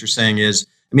guess what you're saying is,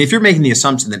 if you're making the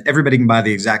assumption that everybody can buy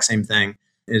the exact same thing,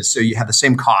 so you have the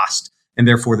same cost and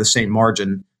therefore the same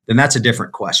margin, then that's a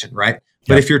different question, right?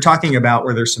 But if you're talking about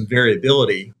where there's some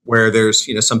variability, where there's,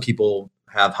 some people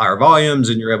have higher volumes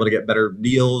and you're able to get better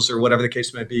deals or whatever the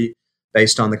case may be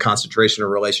based on the concentration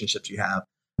of relationships you have,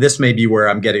 this may be where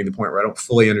I'm getting to the point where I don't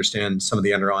fully understand some of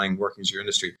the underlying workings of your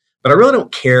industry. But I really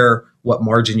don't care what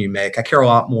margin you make. I care a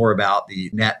lot more about the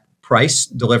net price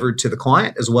delivered to the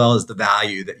client as well as the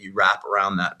value that you wrap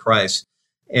around that price.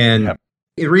 And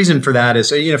the reason for that is,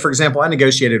 for example, I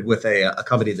negotiated with a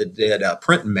company that did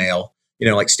print and mail,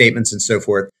 like statements and so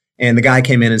forth. And the guy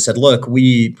came in and said, look,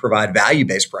 we provide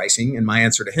value-based pricing. And my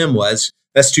answer to him was,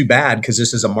 that's too bad because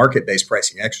this is a market-based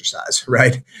pricing exercise,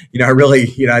 right?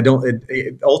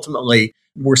 Ultimately,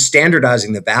 we're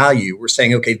standardizing the value. We're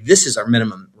saying, okay, this is our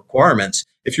minimum requirements.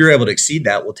 If you're able to exceed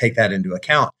that, we'll take that into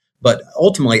account. But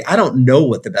ultimately, I don't know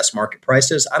what the best market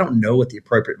price is. I don't know what the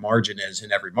appropriate margin is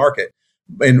in every market.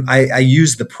 And I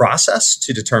use the process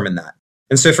to determine that.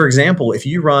 And so, for example, if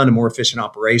you run a more efficient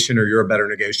operation or you're a better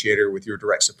negotiator with your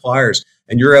direct suppliers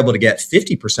and you're able to get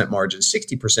 50% margin,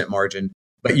 60% margin,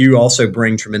 but you also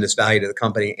bring tremendous value to the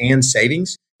company and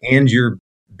savings, and you're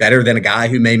better than a guy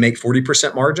who may make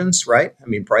 40% margins, right?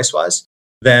 Price-wise,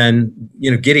 then,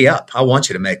 giddy up. I want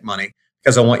you to make money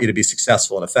because I want you to be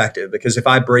successful and effective. Because if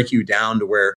I break you down to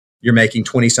where you're making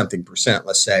 20-something%,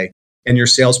 let's say, and your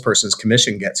salesperson's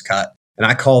commission gets cut, and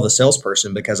I call the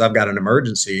salesperson because I've got an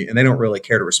emergency and they don't really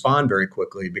care to respond very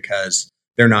quickly because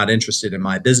they're not interested in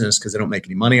my business because they don't make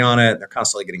any money on it. They're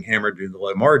constantly getting hammered due to the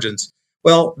low margins.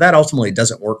 Well, that ultimately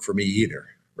doesn't work for me either,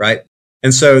 right?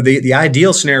 And so the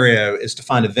ideal scenario is to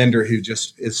find a vendor who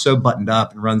just is so buttoned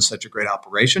up and runs such a great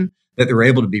operation that they're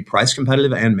able to be price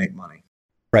competitive and make money.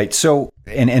 Right. So,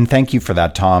 and thank you for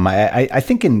that, Tom. I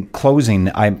think in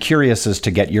closing, I'm curious as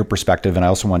to get your perspective, and I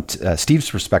also want Steve's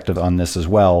perspective on this as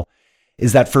well,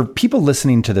 is that for people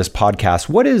listening to this podcast,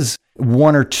 what is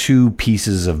one or two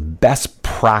pieces of best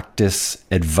practice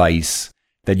advice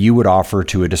that you would offer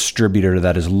to a distributor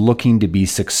that is looking to be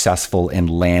successful in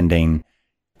landing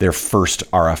their first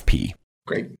RFP?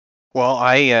 Great. Well,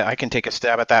 I can take a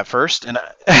stab at that first. And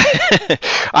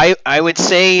I would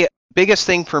say biggest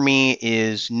thing for me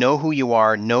is know who you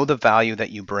are, know the value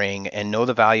that you bring, and know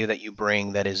the value that you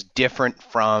bring that is different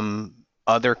from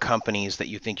other companies that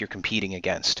you think you're competing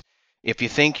against. If you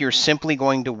think you're simply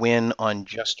going to win on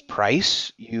just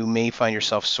price, you may find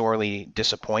yourself sorely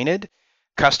disappointed.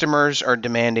 Customers are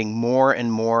demanding more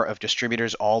and more of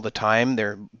distributors all the time.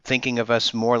 They're thinking of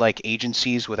us more like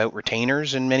agencies without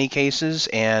retainers in many cases.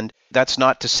 And that's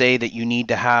not to say that you need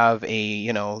to have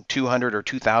a, 200 or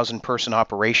 2,000 person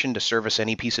operation to service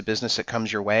any piece of business that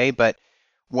comes your way. But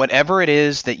whatever it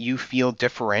is that you feel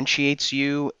differentiates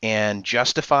you and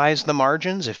justifies the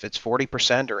margins, if it's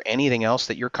 40% or anything else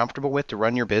that you're comfortable with to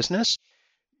run your business,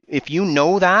 if you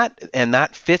know that and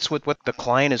that fits with what the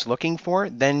client is looking for,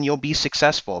 then you'll be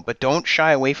successful. But don't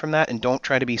shy away from that and don't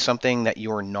try to be something that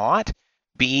you're not.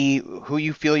 Be who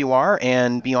you feel you are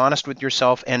and be honest with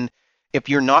yourself. And if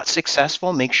you're not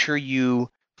successful, make sure you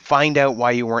find out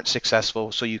why you weren't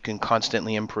successful so you can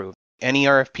constantly improve. Any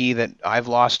RFP that I've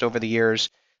lost over the years,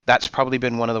 that's probably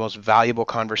been one of the most valuable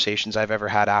conversations I've ever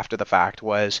had after the fact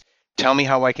was, tell me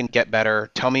how I can get better.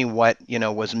 Tell me what,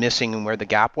 was missing and where the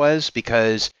gap was,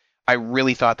 because I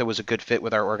really thought there was a good fit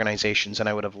with our organizations and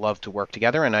I would have loved to work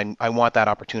together. And I want that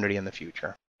opportunity in the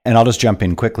future. And I'll just jump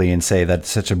in quickly and say that's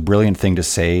such a brilliant thing to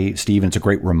say, Steve. And it's a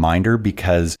great reminder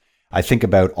because I think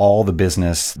about all the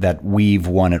business that we've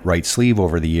won at Right Sleeve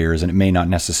over the years, and it may not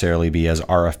necessarily be as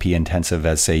RFP intensive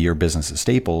as, say, your business at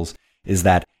Staples, is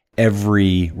that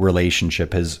every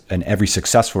relationship and every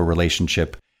successful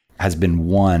relationship has been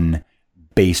won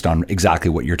based on exactly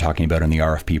what you're talking about in the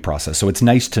RFP process. So it's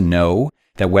nice to know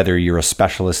that whether you're a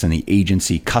specialist in the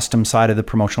agency custom side of the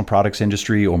promotional products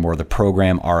industry or more the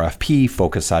program RFP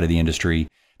focus side of the industry,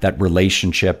 that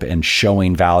relationship and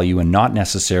showing value and not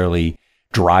necessarily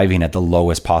driving at the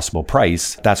lowest possible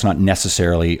price, that's not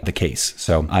necessarily the case.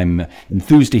 So I'm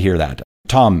enthused to hear that.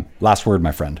 Tom, last word,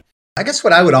 my friend. I guess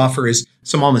what I would offer is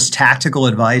some almost tactical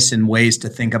advice and ways to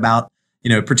think about,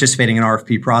 participating in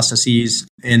RFP processes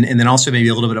and then also maybe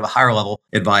a little bit of a higher level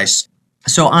advice.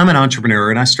 So I'm an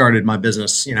entrepreneur and I started my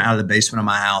business, out of the basement of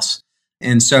my house.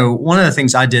 And so one of the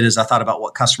things I did is I thought about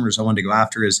what customers I wanted to go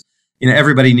after is,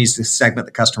 everybody needs to segment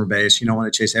the customer base. You don't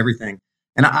want to chase everything.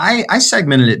 And I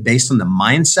segmented it based on the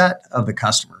mindset of the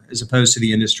customer as opposed to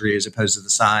the industry, as opposed to the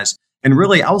size. And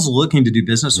really, I was looking to do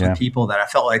business with people that I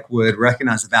felt like would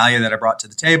recognize the value that I brought to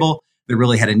the table, that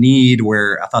really had a need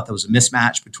where I thought there was a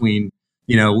mismatch between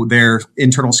their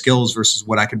internal skills versus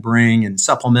what I could bring and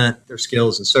supplement their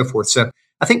skills and so forth. So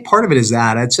I think part of it is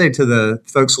that I'd say to the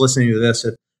folks listening to this,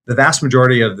 that the vast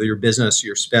majority of your business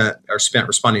are spent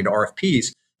responding to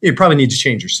RFPs, you probably need to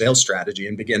change your sales strategy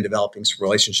and begin developing some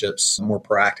relationships more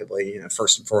proactively,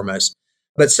 first and foremost.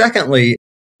 But secondly,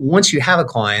 once you have a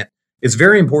client, it's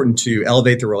very important to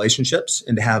elevate the relationships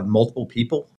and to have multiple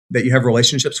people that you have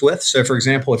relationships with. So for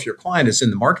example, if your client is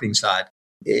in the marketing side,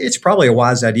 it's probably a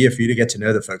wise idea for you to get to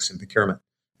know the folks in procurement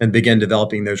and begin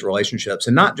developing those relationships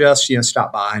and not just,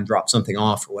 stop by and drop something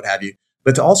off or what have you,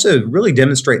 but to also really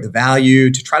demonstrate the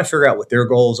value, to try to figure out what their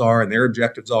goals are and their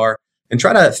objectives are and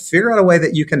try to figure out a way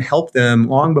that you can help them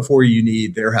long before you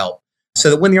need their help. So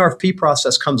that when the RFP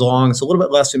process comes along, it's a little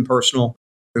bit less impersonal.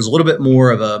 There's a little bit more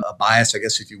of a bias, I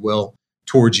guess, if you will,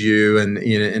 towards you.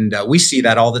 And we see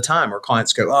that all the time. Our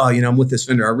clients go, I'm with this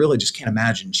vendor. I really just can't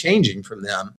imagine changing from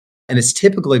them. And it's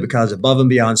typically because above and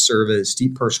beyond service,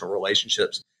 deep personal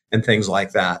relationships, and things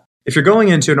like that. If you're going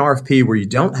into an RFP where you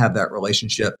don't have that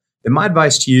relationship, then my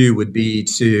advice to you would be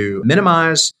to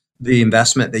minimize the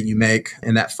investment that you make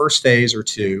in that first phase or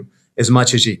two as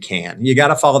much as you can. You got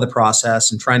to follow the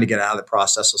process, and trying to get out of the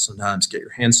process will sometimes get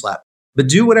your hand slapped. But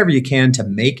do whatever you can to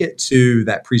make it to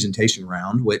that presentation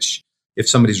round, which if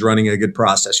somebody's running a good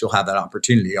process, you'll have that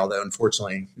opportunity, although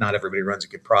unfortunately, not everybody runs a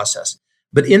good process.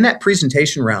 But in that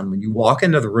presentation round, when you walk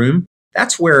into the room,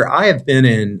 that's where I have been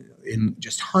in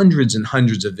just hundreds and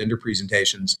hundreds of vendor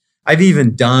presentations. I've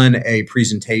even done a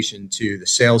presentation to the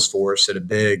sales force at a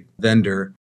big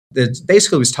vendor that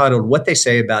basically was titled, "What They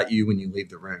Say About You When You Leave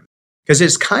the Room." Because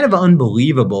it's kind of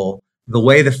unbelievable the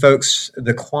way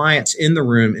the clients in the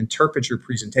room interpret your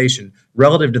presentation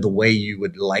relative to the way you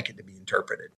would like it to be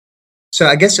interpreted. So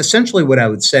I guess essentially what I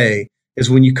would say is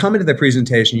when you come into the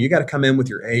presentation, you got to come in with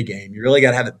your A game. You really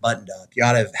got to have it buttoned up. You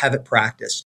ought to have it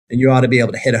practiced, and you ought to be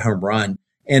able to hit a home run.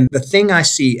 And the thing I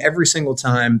see every single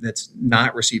time that's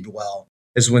not received well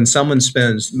is when someone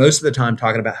spends most of the time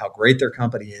talking about how great their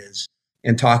company is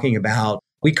and talking about,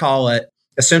 we call it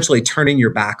essentially turning your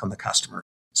back on the customer.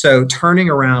 So turning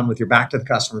around with your back to the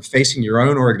customer, facing your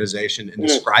own organization and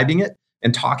describing it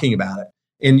and talking about it.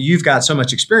 And you've got so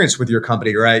much experience with your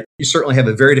company, right? You certainly have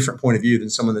a very different point of view than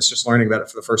someone that's just learning about it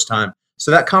for the first time.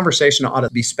 So that conversation ought to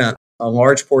be spent, a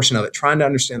large portion of it, trying to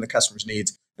understand the customer's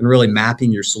needs and really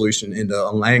mapping your solution into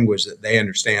a language that they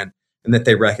understand and that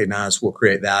they recognize will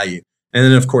create value. And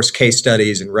then, of course, case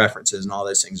studies and references and all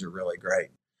those things are really great.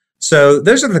 So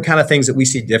those are the kind of things that we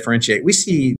see differentiate. We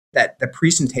see that the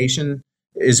presentation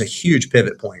is a huge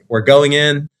pivot point. We're going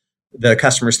in, the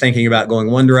customer's thinking about going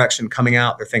one direction, coming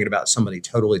out, they're thinking about somebody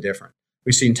totally different.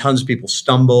 We've seen tons of people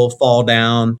stumble, fall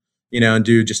down, and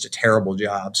do just a terrible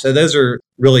job. So those are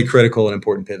really critical and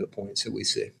important pivot points that we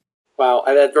see. Wow.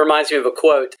 That reminds me of a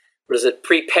quote. What is it?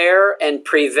 Prepare and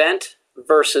prevent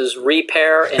versus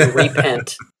repair and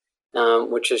repent,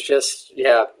 which is just,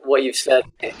 what you've said.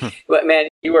 But man,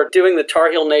 you are doing the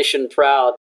Tar Heel Nation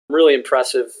proud. Really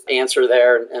impressive answer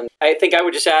there. And I think I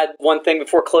would just add one thing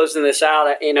before closing this out.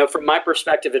 From my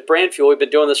perspective at Brand Fuel, we've been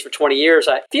doing this for 20 years.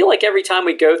 I feel like every time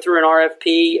we go through an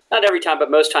RFP, not every time, but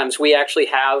most times, we actually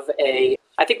have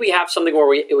something where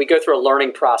we go through a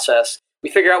learning process. We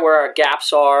figure out where our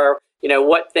gaps are,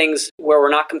 what things where we're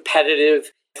not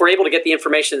competitive. If we're able to get the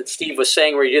information that Steve was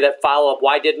saying, where you do that follow-up,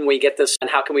 why didn't we get this and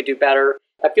how can we do better?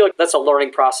 I feel like that's a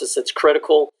learning process that's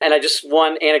critical. And I just,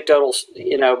 one anecdotal,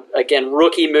 again,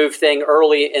 rookie move thing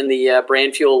early in the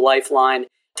Brand Fuel Lifeline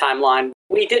timeline.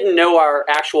 We didn't know our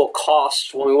actual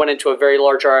costs when we went into a very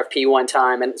large RFP one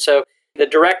time. And so the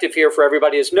directive here for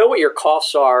everybody is know what your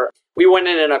costs are. We went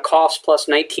in a cost plus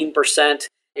 19%.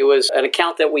 It was an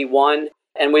account that we won.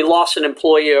 And we lost an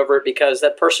employee over it because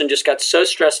that person just got so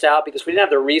stressed out because we didn't have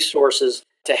the resources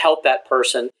to help that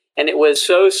person. And it was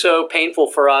so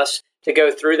painful for us to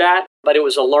go through that, but it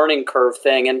was a learning curve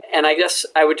thing. And I guess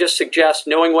I would just suggest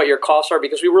knowing what your costs are,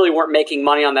 because we really weren't making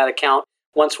money on that account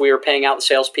once we were paying out the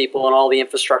salespeople and all the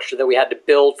infrastructure that we had to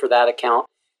build for that account.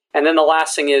 And then the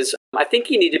last thing is, I think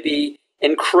you need to be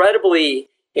incredibly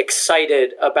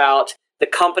excited about the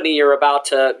company you're about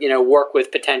to, work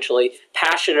with potentially,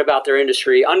 passionate about their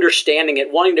industry, understanding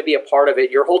it, wanting to be a part of it.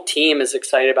 Your whole team is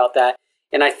excited about that.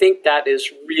 And I think that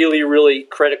is really, really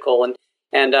critical. And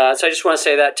so I just want to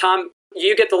say that. Tom,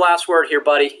 you get the last word here,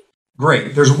 buddy.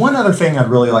 Great. There's one other thing I'd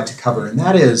really like to cover, and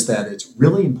that is that it's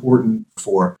really important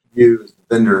for you as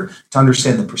the vendor to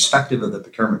understand the perspective of the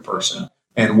procurement person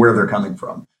and where they're coming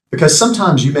from. Because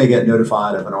sometimes you may get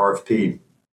notified of an RFP,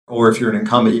 or if you're an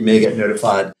incumbent, you may get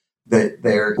notified that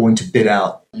they're going to bid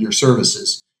out your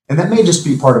services. And that may just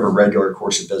be part of a regular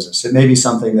course of business. It may be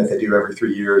something that they do every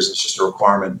 3 years. It's just a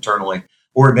requirement internally.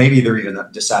 Or maybe they're even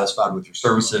dissatisfied with your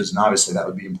services. And obviously that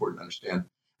would be important to understand.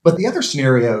 But the other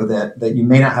scenario that you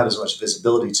may not have as much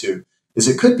visibility to is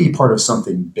it could be part of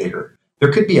something bigger.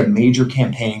 There could be a major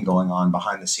campaign going on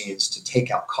behind the scenes to take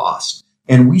out costs.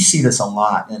 And we see this a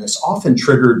lot, and it's often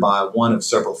triggered by one of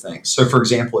several things. So, for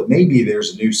example, it may be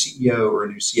there's a new CEO or a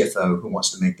new CFO who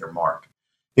wants to make their mark.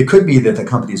 It could be that the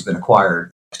company has been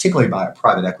acquired, particularly by a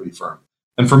private equity firm.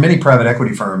 And for many private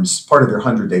equity firms, part of their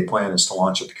 100-day plan is to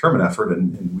launch a procurement effort,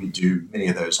 and we do many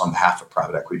of those on behalf of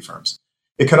private equity firms.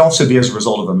 It could also be as a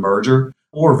result of a merger,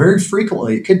 or very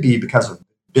frequently, it could be because of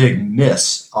big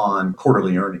miss on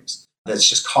quarterly earnings that's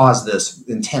just caused this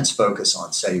intense focus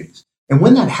on savings. And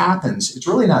when that happens, it's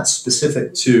really not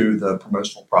specific to the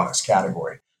promotional products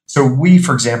category. So we,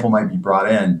 for example, might be brought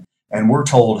in and we're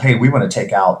told, hey, we want to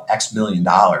take out X million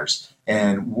dollars,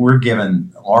 and we're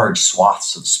given large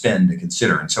swaths of spend to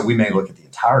consider. And so we may look at the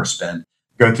entire spend,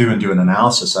 go through and do an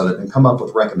analysis of it, and come up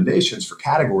with recommendations for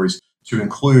categories to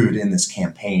include in this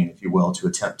campaign, if you will, to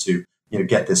attempt to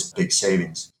get this big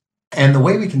savings. And the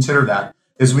way we consider that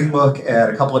is we look at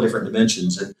a couple of different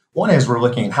dimensions. And one is we're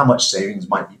looking at how much savings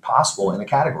might be possible in a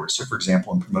category. So, for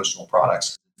example, in promotional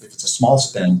products, if it's a small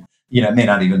spend, it may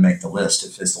not even make the list.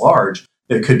 If it's large,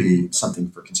 it could be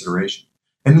something for consideration.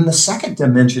 And then the second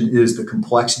dimension is the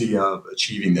complexity of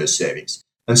achieving those savings.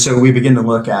 And so we begin to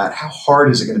look at how hard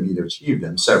is it going to be to achieve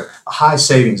them. So a high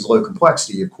savings, low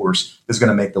complexity, of course, is going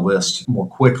to make the list more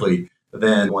quickly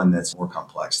than one that's more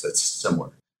complex, that's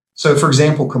similar. So, for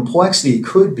example, complexity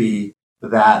could be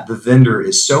that the vendor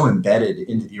is so embedded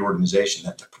into the organization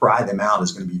that to pry them out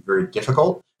is going to be very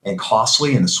difficult and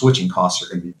costly, and the switching costs are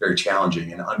going to be very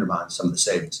challenging and undermine some of the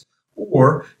savings.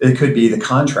 Or it could be the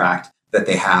contract that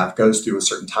they have goes through a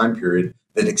certain time period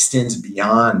that extends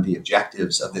beyond the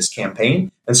objectives of this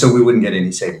campaign, and so we wouldn't get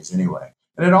any savings anyway.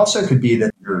 And it also could be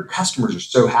that your customers are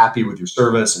so happy with your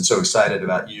service and so excited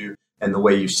about you and the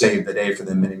way you saved the day for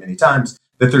them many, many times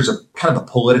that there's a kind of a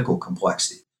political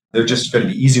complexity. They're just going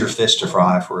to be easier fish to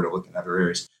fry if we were to look in other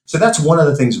areas. So that's one of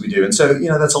the things we do. And so,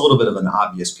 that's a little bit of an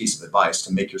obvious piece of advice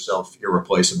to make yourself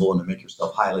irreplaceable and to make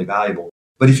yourself highly valuable.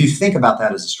 But if you think about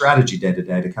that as a strategy day to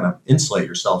day to kind of insulate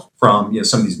yourself from,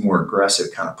 some of these more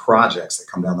aggressive kind of projects that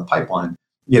come down the pipeline,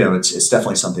 it's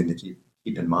definitely something to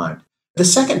keep in mind. The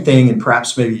second thing, and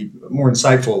perhaps maybe more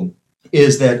insightful,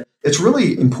 is that it's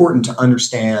really important to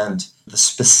understand the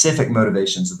specific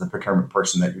motivations of the procurement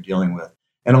person that you're dealing with.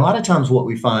 And a lot of times what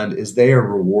we find is they are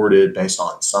rewarded based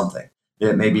on something.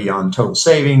 It may be on total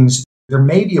savings. There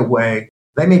may be a way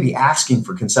they may be asking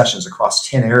for concessions across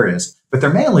 10 areas, but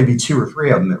there may only be 2 or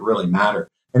 3 of them that really matter.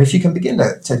 And if you can begin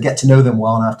to get to know them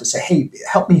well enough to say, hey,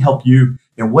 help me help you,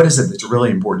 what is it that's really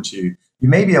important to you? You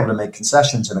may be able to make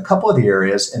concessions in a couple of the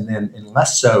areas and then in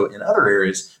less so in other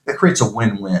areas. That creates a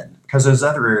win-win because those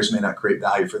other areas may not create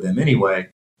value for them anyway.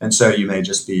 And so you may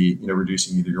just be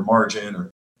reducing either your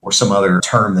margin or some other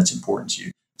term that's important to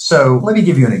you. So let me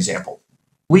give you an example.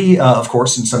 We, of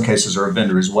course, in some cases are a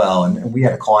vendor as well. And we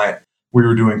had a client we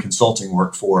were doing consulting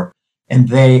work for, and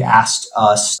they asked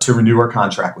us to renew our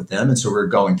contract with them. And so we were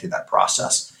going through that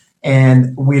process.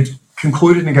 And we'd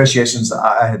concluded negotiations,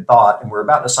 I had thought, and we're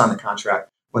about to sign the contract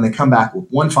when they come back with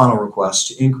one final request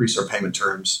to increase our payment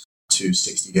terms to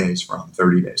 60 days from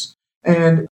 30 days.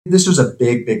 And this was a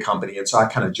big, big company. And so I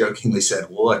kind of jokingly said,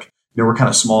 well, look, we're kind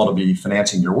of small to be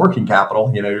financing your working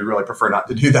capital. You'd really prefer not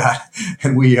to do that.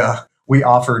 And we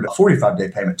offered 45-day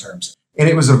payment terms. And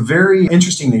it was a very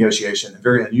interesting negotiation,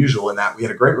 very unusual in that we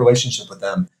had a great relationship with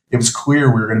them. It was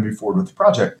clear we were going to move forward with the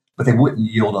project, but they wouldn't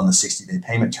yield on the 60-day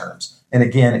payment terms. And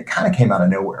again, it kind of came out of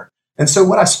nowhere. And so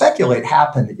what I speculate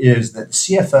happened is that the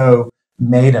CFO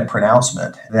made a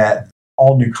pronouncement that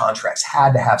all new contracts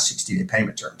had to have 60-day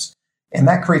payment terms. And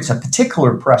that creates a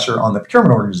particular pressure on the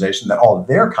procurement organization that all of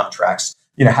their contracts,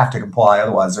 have to comply.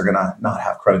 Otherwise, they're going to not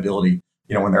have credibility,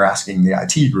 when they're asking the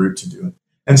IT group to do it.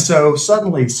 And so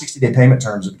suddenly 60-day payment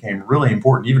terms became really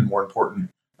important, even more important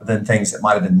than things that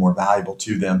might have been more valuable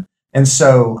to them. And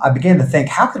so I began to think,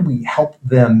 how could we help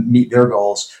them meet their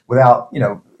goals without,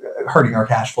 hurting our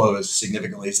cash flow as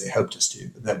significantly as they hoped us to,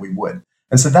 that we would.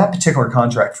 And so that particular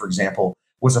contract, for example,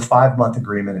 was a 5-month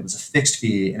agreement. It was a fixed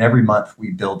fee. And every month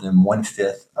we billed them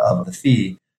 1/5 of the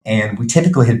fee. And we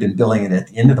typically had been billing it at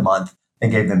the end of the month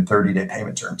and gave them 30-day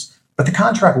payment terms. But the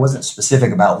contract wasn't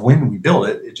specific about when we billed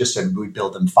it. It just said we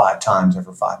billed them 5 times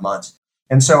over 5 months.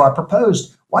 And so I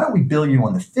proposed, why don't we bill you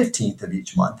on the 15th of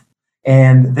each month?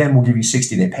 And then we'll give you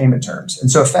 60-day payment terms. And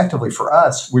so effectively for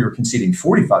us, we were conceding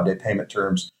 45-day payment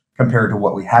terms compared to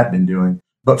what we had been doing.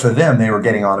 But for them, they were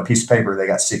getting on a piece of paper, they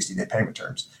got 60-day payment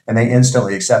terms. And they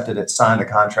instantly accepted it, signed a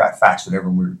contract, faxed it over,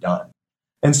 and we were done.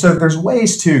 And so there's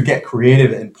ways to get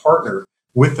creative and partner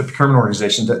with the procurement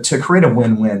organization to create a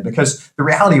win-win, because the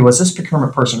reality was this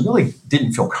procurement person really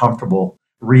didn't feel comfortable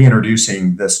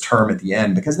reintroducing this term at the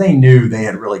end because they knew they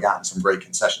had really gotten some great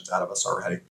concessions out of us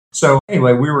already. So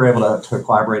anyway, we were able to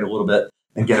collaborate a little bit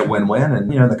and get a win-win. And,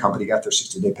 the company got their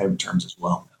 60-day payment terms as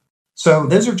well. So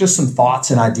those are just some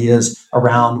thoughts and ideas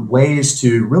around ways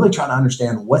to really try to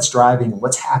understand what's driving and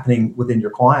what's happening within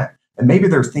your client. And maybe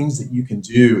there are things that you can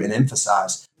do and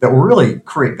emphasize that will really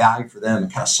create value for them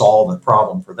and kind of solve a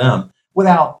problem for them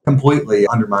without completely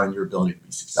undermining your ability to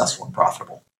be successful and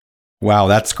profitable. Wow,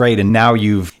 that's great. And now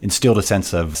you've instilled a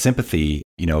sense of sympathy,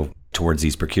 towards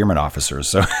these procurement officers.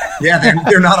 So yeah,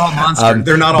 they're not all monsters.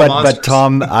 They're not all monsters. But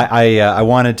Tom, I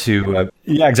wanted to,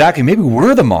 yeah, exactly. Maybe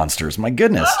we're the monsters. My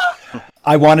goodness.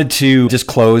 I wanted to just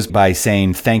close by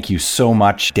saying thank you so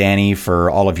much, Danny, for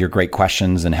all of your great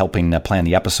questions and helping plan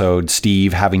the episode.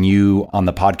 Steve, having you on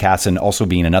the podcast and also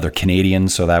being another Canadian,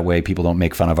 so that way people don't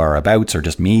make fun of our abouts or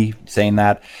just me saying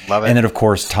that. Love it. And then, of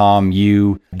course, Tom,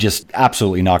 you just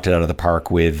absolutely knocked it out of the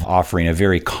park with offering a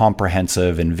very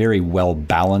comprehensive and very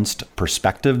well-balanced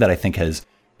perspective that I think has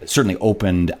certainly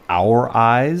opened our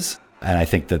eyes. And I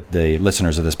think that the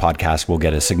listeners of this podcast will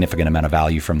get a significant amount of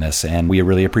value from this. And we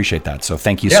really appreciate that. So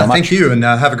thank you so much. Thank you. And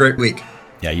have a great week.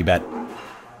 Yeah, you bet.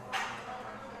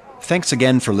 Thanks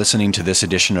again for listening to this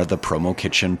edition of the Promo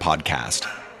Kitchen podcast.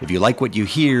 If you like what you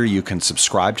hear, you can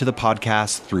subscribe to the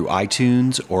podcast through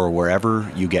iTunes or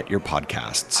wherever you get your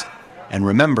podcasts. And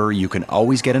remember, you can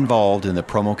always get involved in the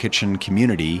Promo Kitchen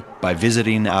community by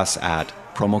visiting us at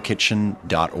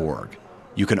promokitchen.org.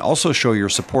 You can also show your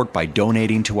support by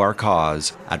donating to our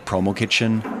cause at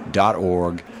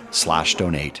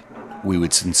promokitchen.org/donate. We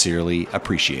would sincerely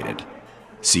appreciate it.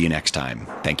 See you next time.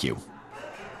 Thank you.